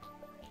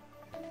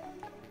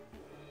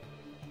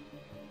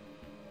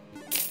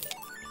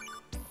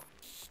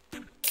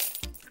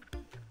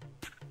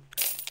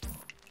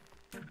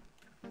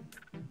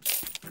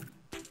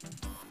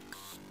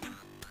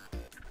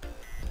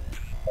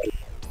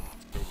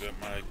 Go get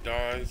my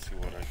die, see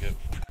what I get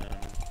from him.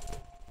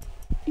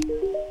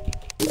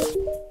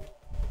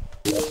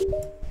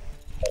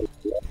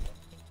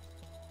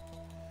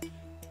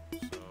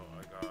 So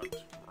I got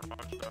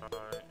Mirage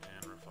die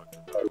and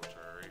Reflective die, which I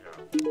already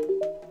have.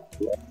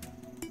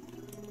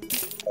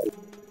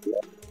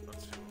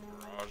 Let's see what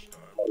Mirage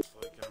die looks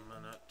like in a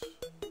minute.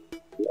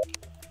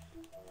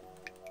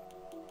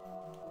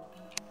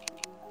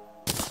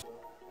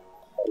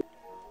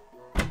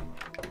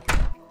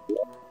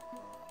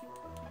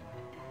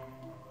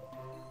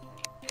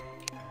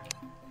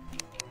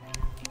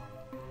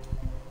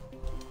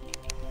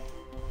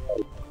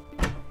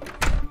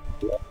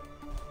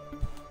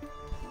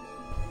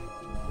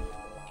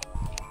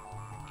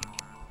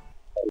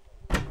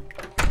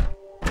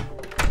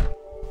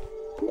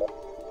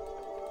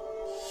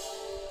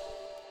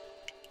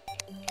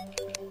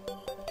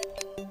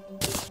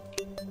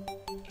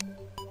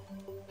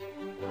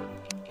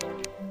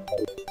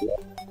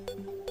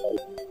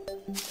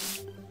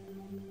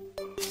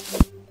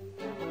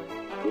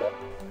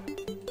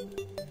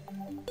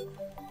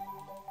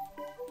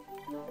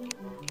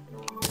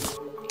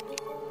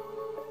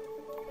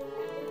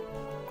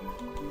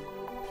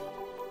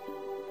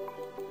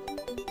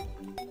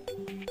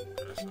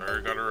 I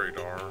already got a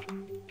radar.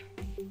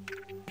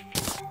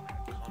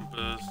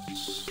 Compass.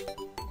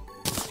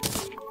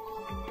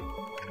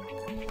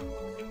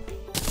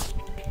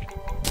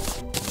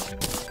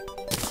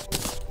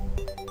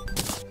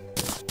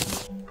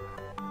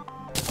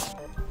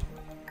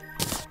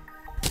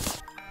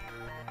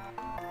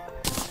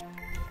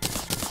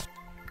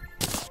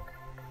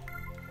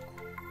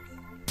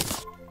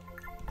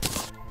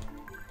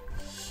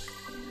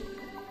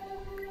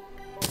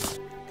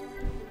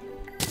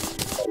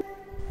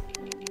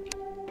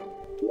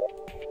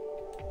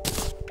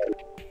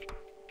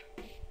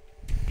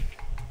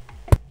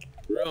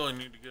 Really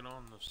need to get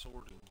on the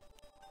sorting.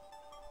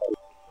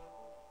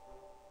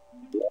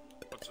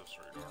 What's this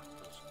radar?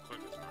 This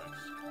quick is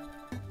nice.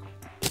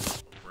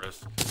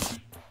 Risk.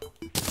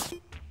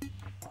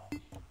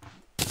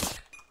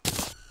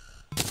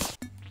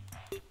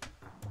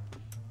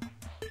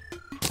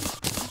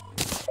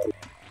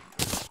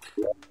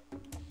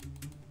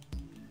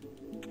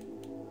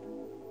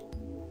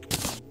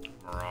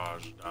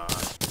 Mirage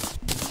die.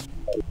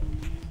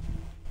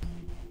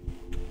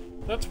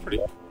 That's pretty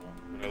cool.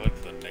 I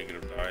like the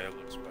negative die, it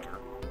looks better.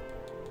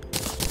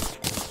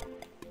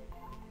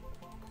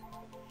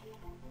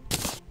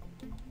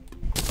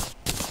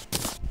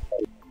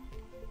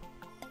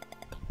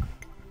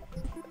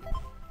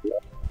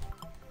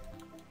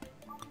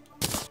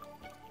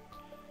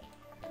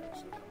 Okay,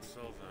 so I can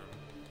sell them.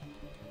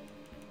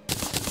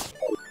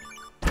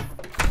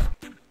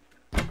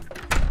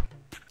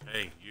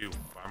 Hey, you,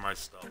 buy my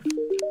stuff.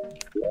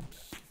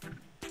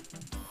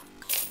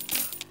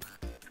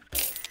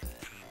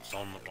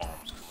 On the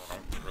bombs, because I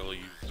don't really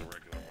use the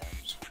regular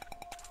bombs.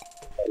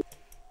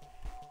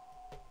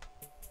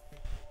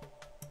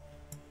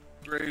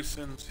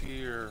 Grayson's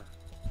here.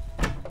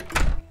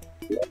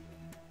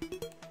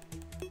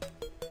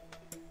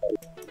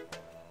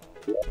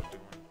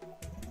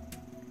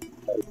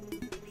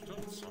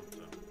 Doing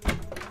something.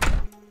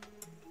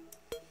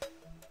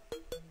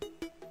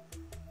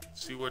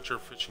 See what your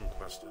fishing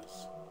quest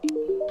is.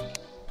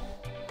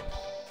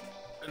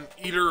 An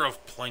eater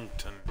of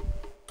plankton.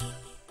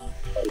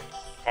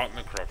 Caught in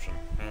the corruption.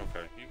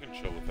 Okay, you can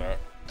chill with that.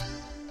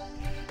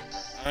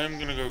 I'm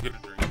gonna go get a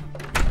drink.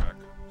 Be back.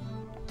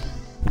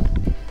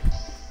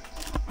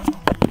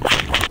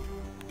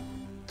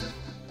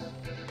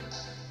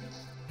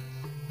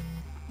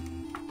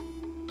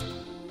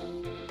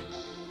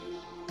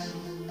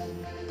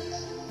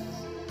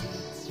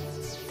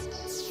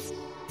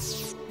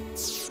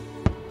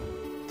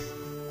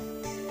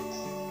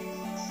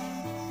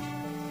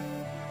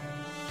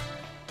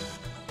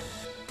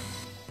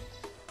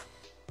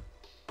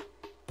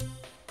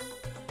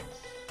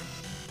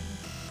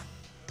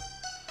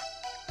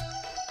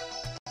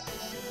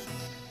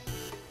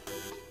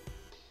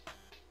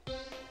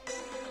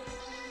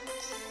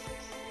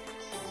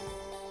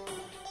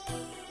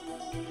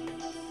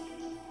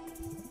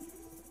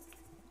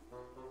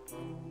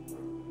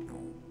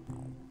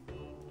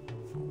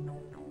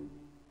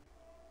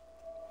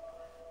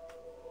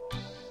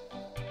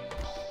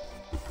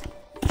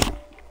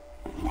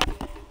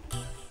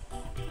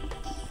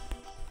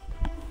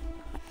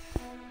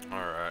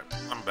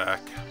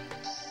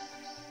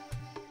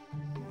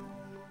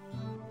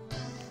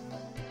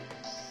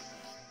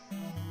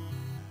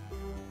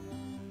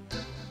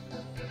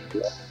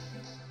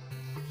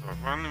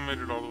 finally made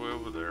it all the way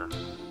over there.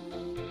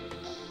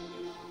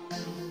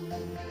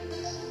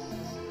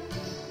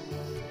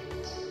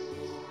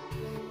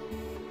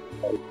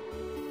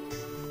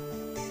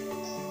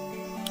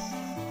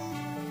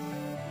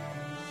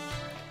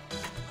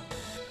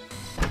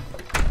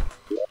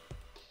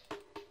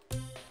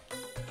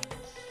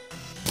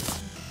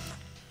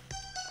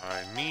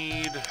 I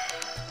need...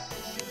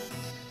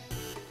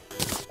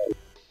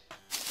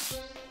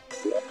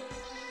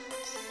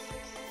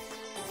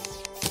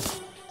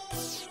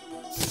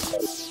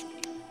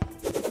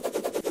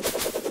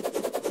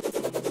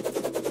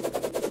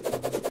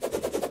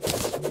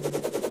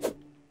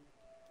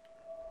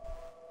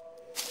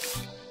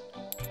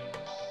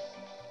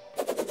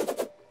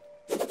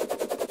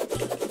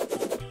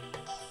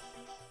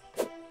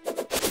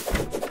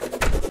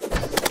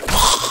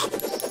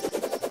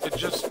 It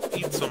just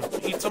eats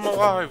them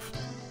alive.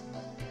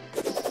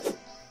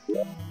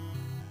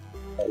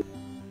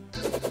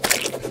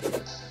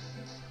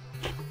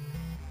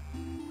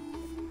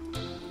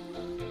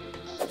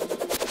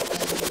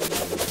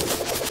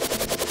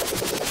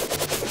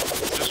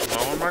 Just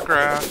mowing my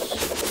grass.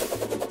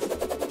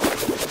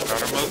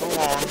 Gotta mow the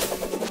lawn.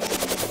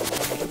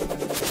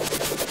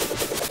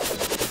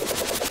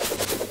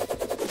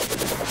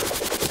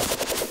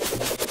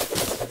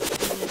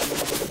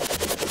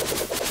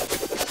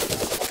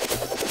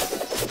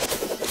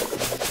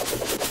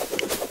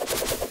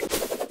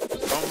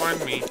 Don't mind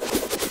me.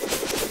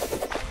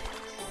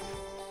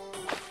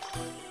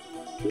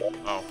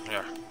 Oh,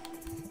 yeah.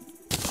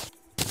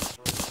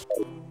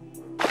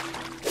 I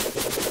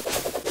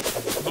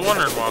was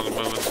wondering why the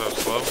moving's so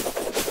slow.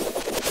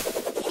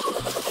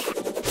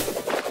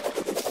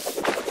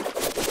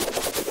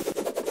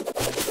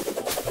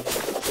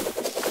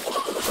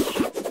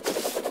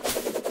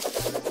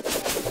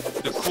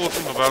 The cool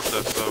thing about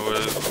this, though,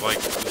 is,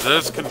 like,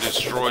 this can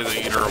destroy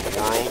the Eater of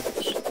Worlds.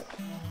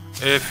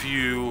 If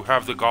you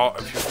have the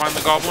if you find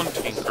the Goblin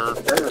Tinker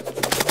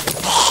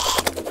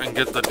and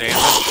get the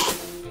damage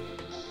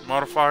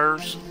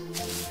modifiers,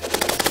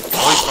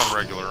 at least on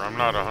regular, I'm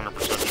not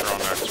 100% sure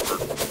on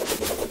expert.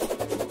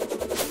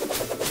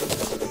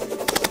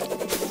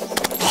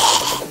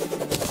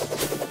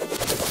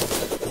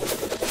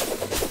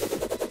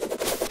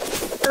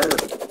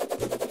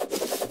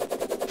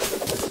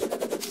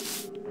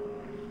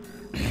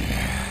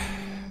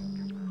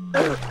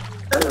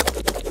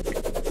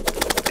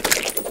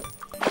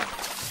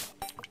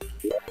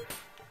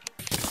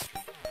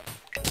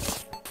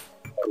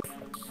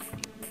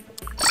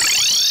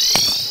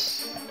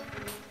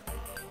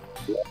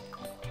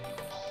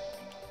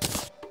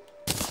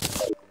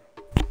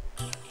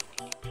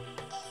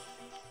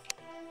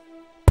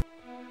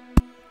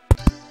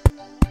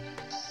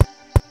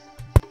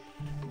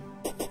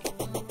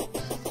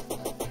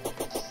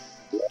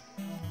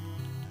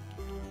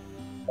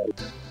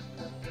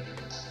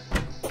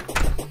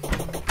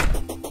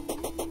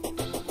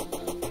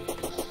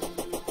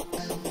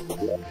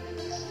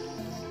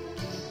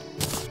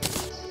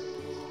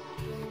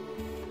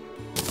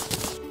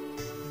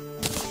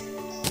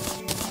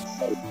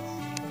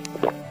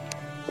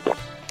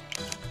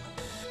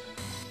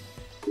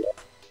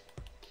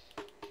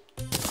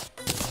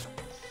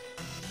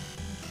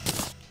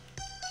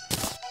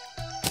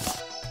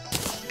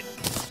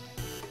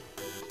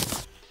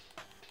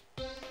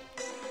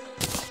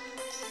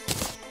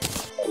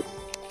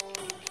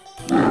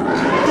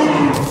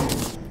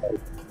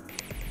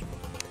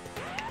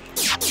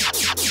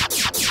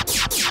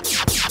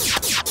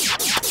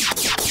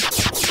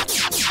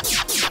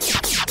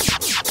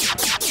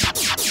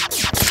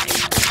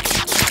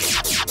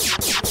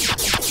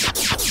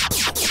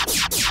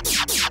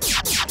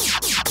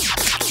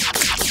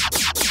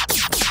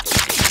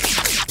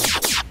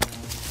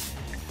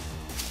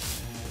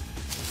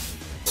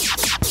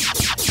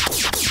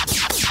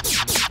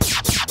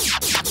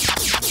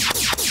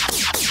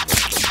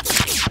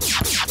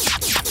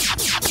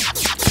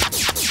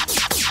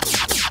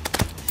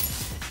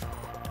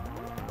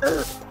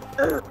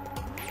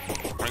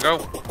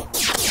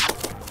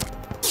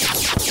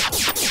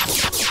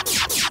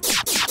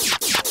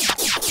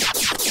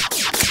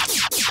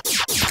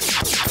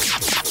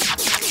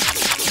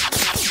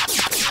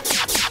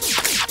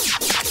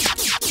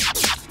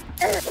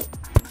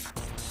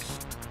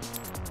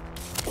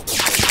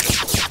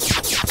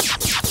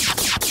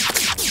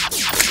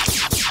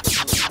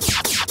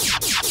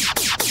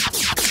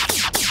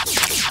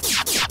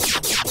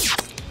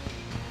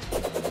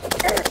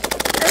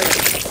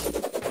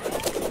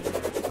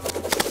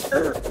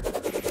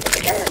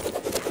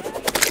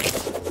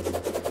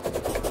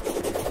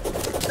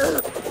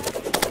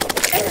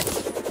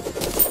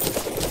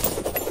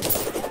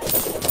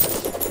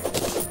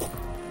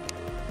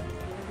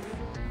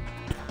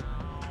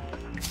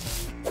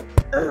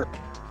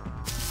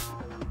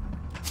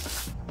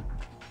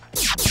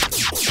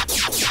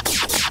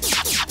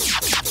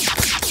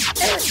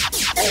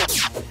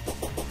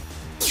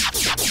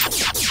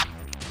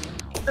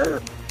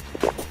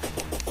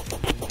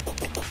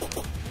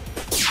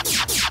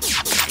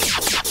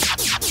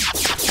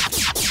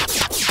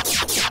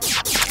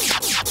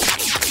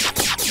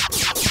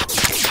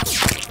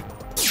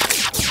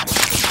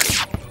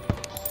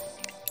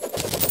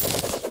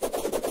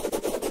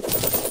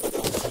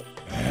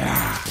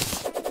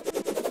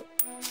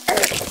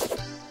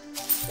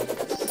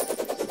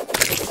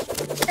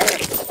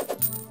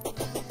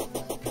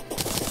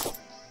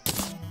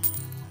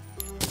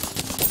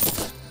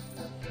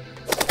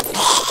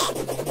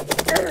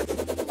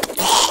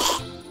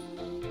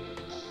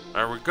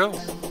 go.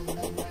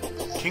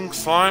 King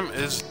Slime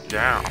is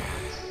down.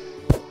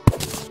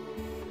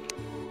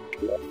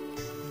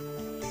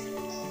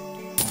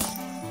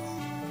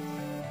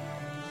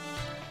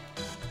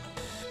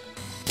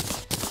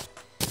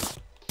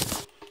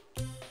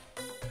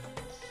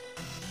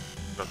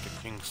 Got the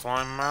King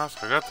Slime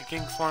mask. I got the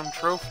King Slime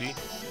trophy.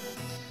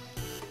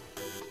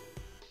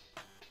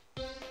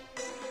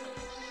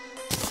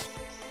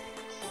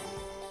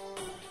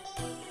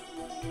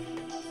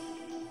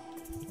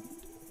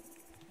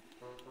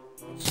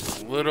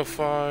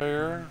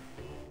 Solidifier.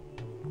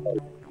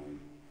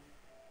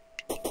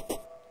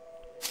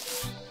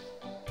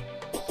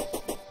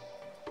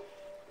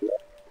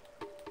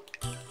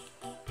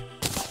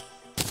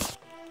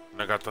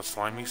 And I got the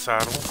slimy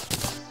saddle.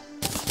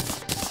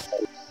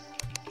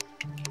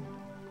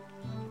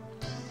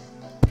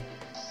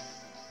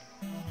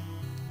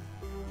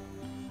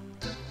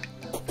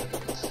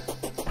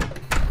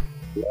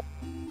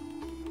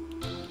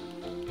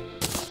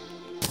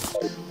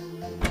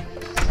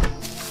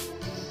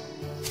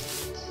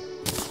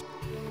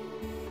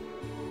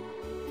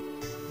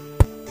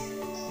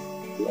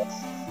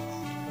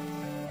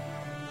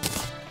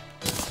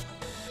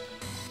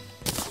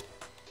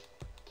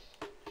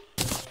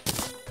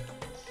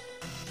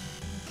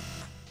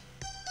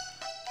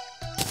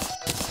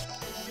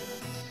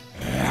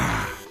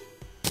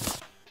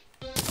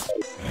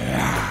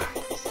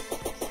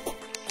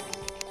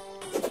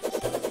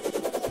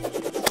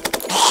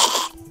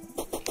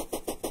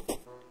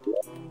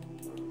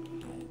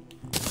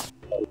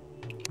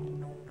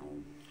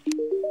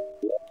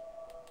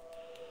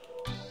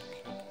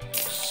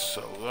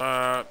 So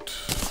that...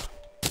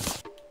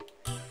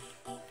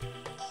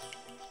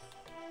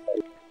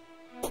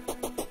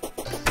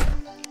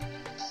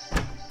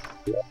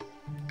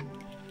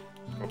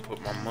 I'll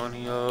put my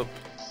money up.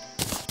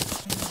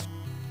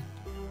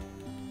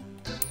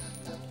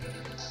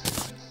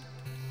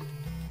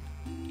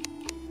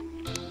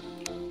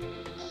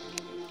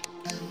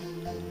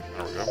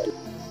 There we go.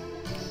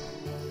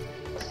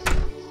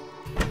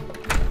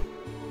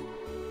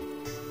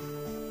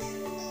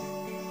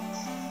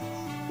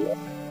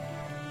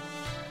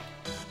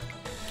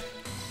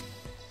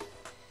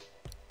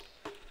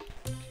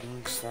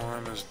 King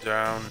Slime is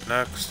down.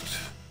 Next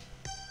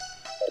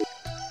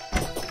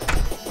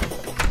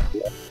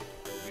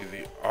be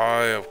the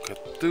Eye of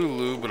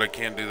Cthulhu, but I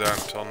can't do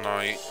that until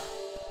night.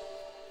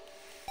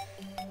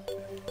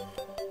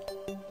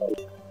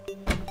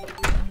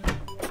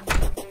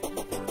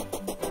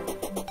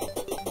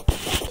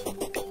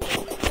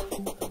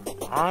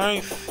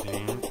 I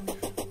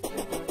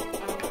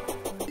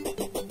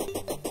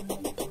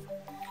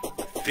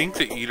think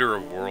the Eater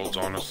of Worlds,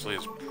 honestly,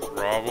 is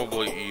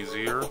probably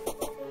easier.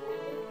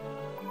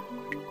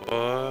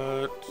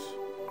 But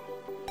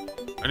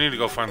I need to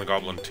go find the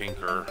Goblin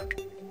Tinker.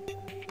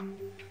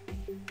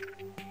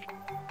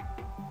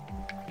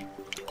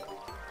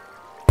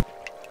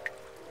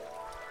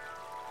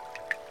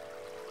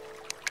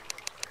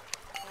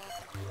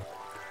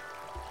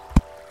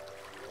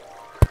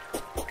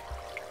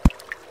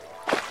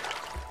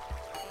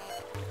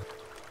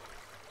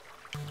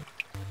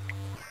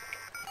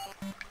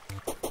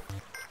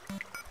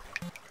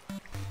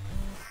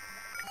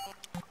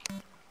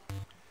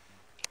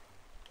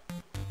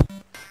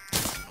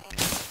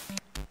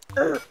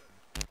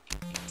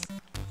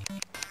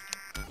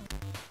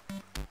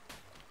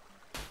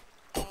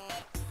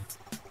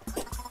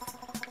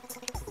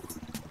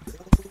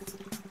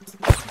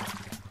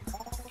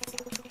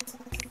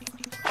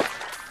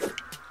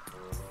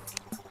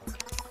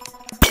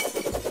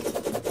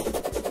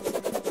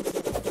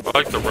 I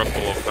like the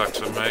ripple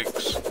effects it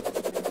makes.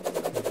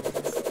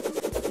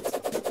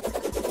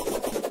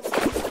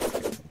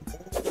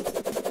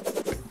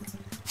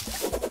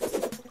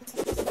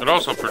 It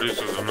also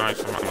produces a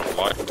nice amount of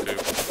light too.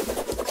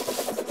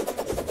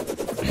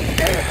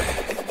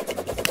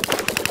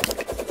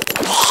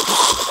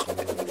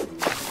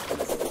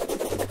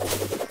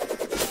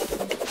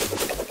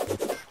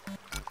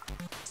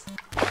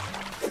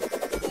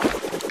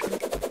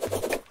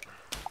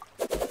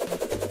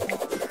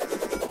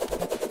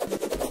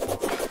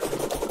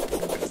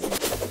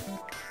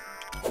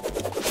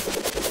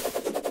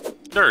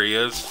 There he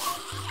is.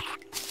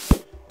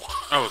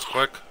 That was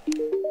quick.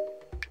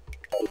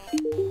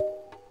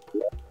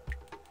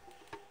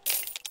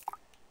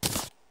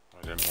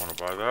 I didn't want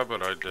to buy that,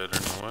 but I did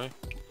anyway.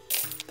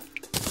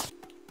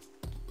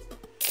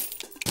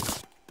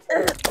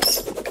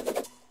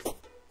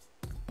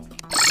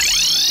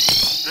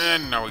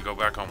 And now we go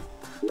back home.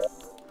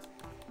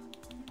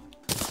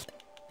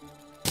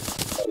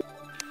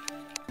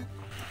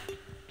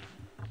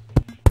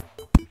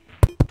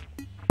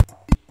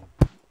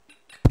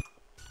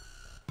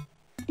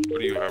 What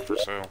do you have for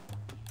sale?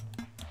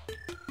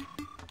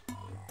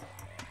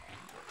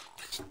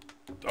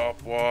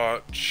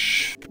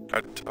 Stopwatch,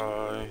 pad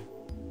tie,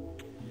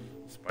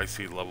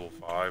 spicy level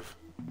 5.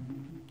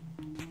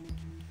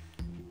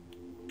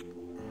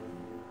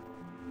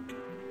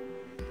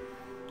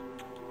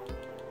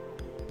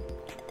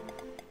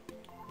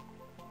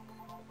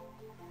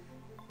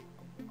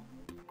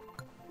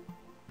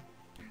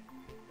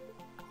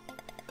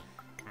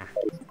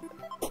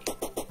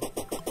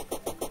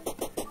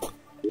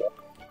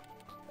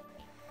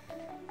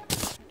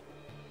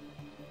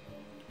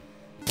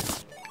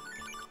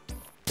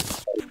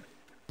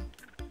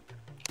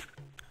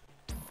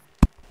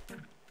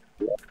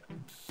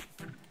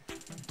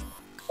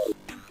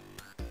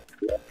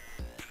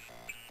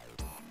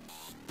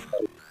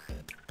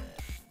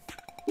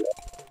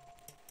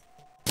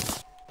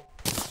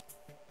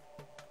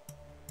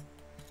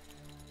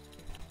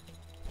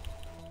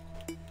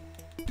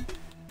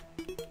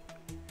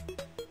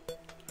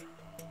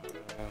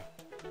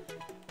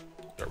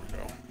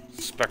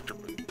 Spectre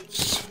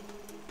boots.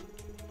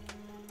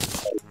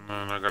 And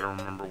then I gotta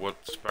remember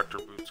what Spectre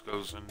boots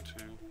goes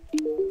into.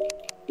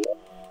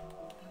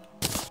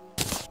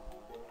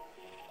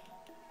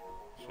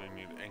 So you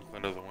need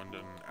Anklet of the Wind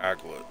and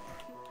Aglet.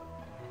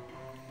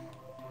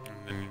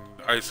 And then you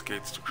need Ice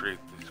Skates to create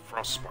the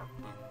Frostspark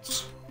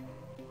boots.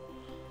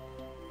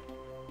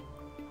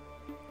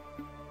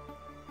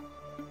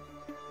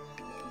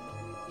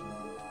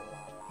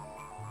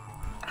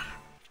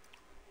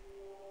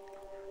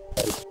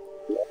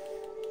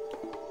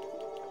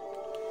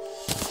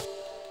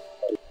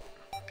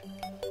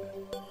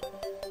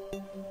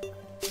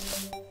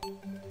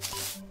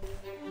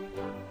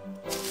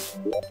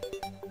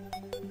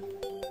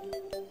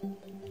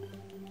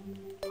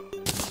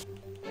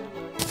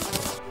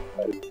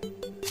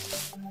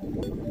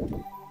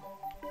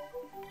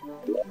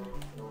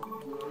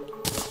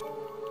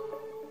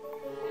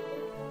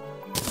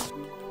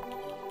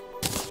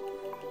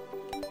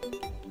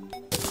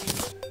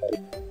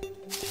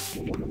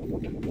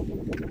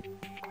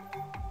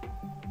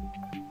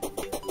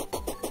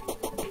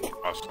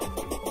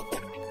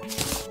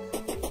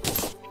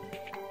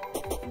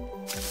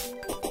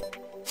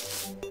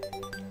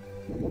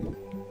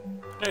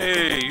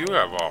 Hey, you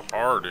have a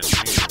heart in you.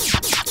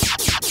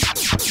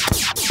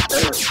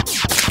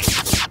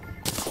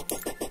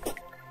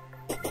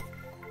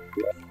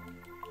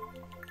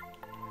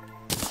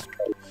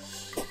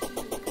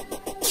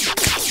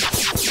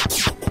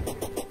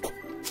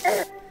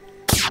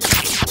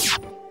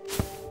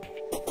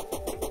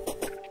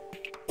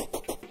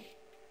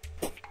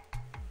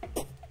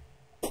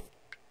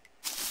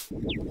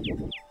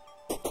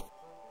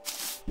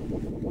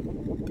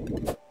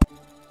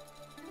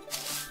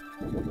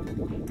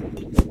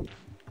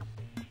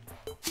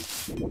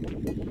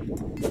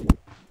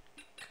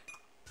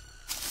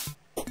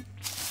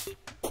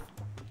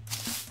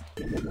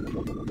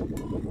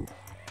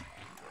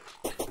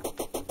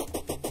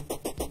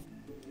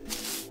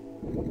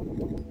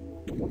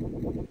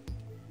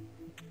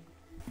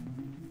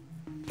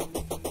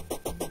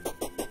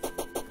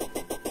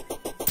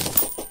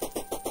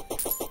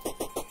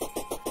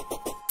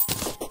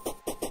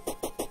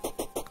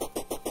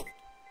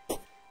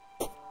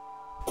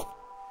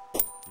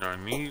 I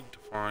need to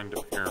find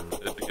a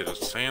pyramid to get a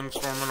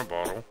sandstorm in a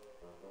bottle,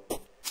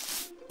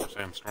 or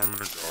sandstorm in a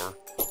jar.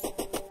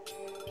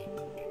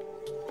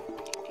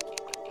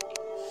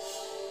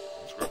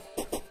 Let's go.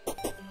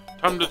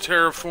 Time to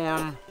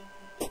terraform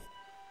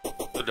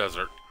the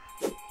desert.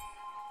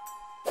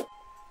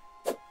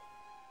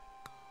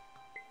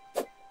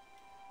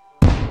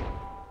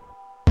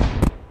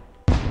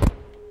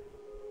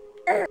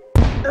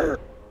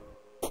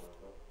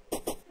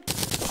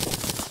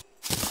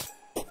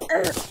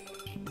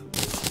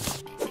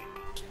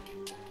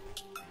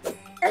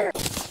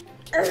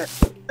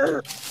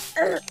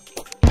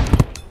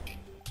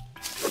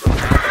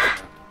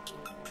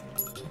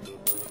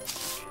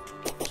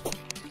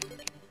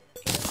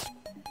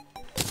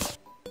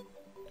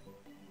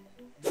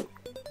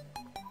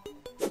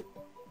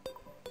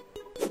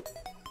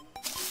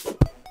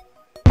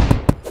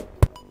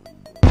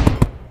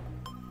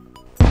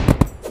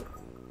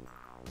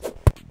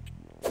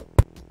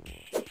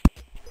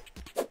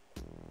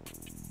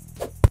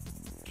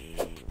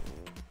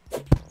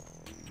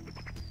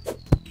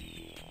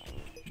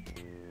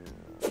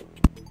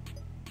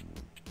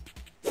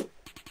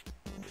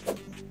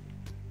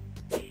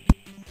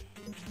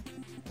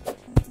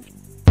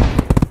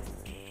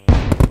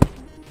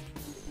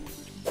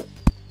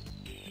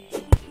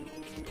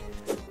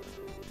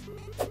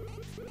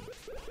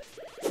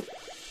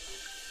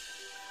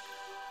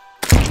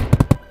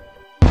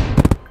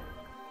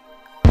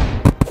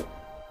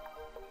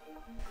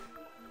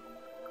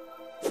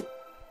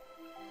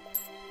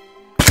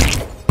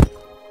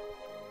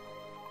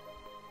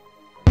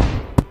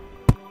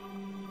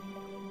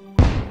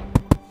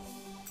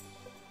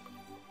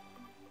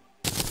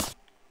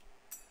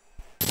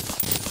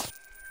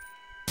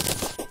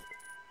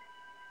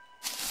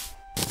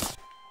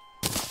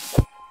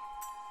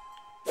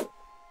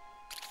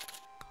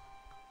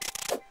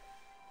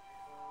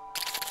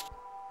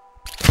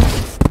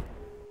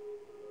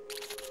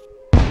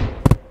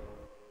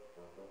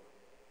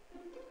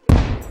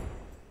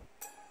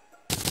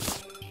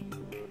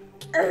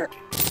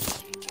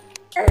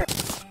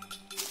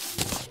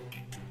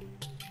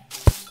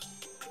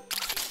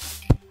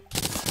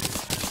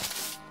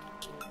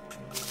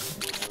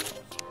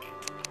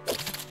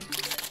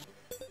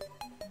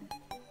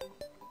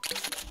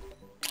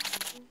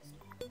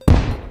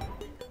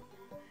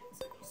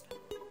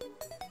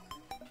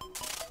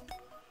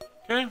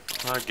 Okay,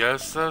 I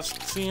guess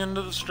that's the end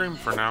of the stream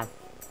for now.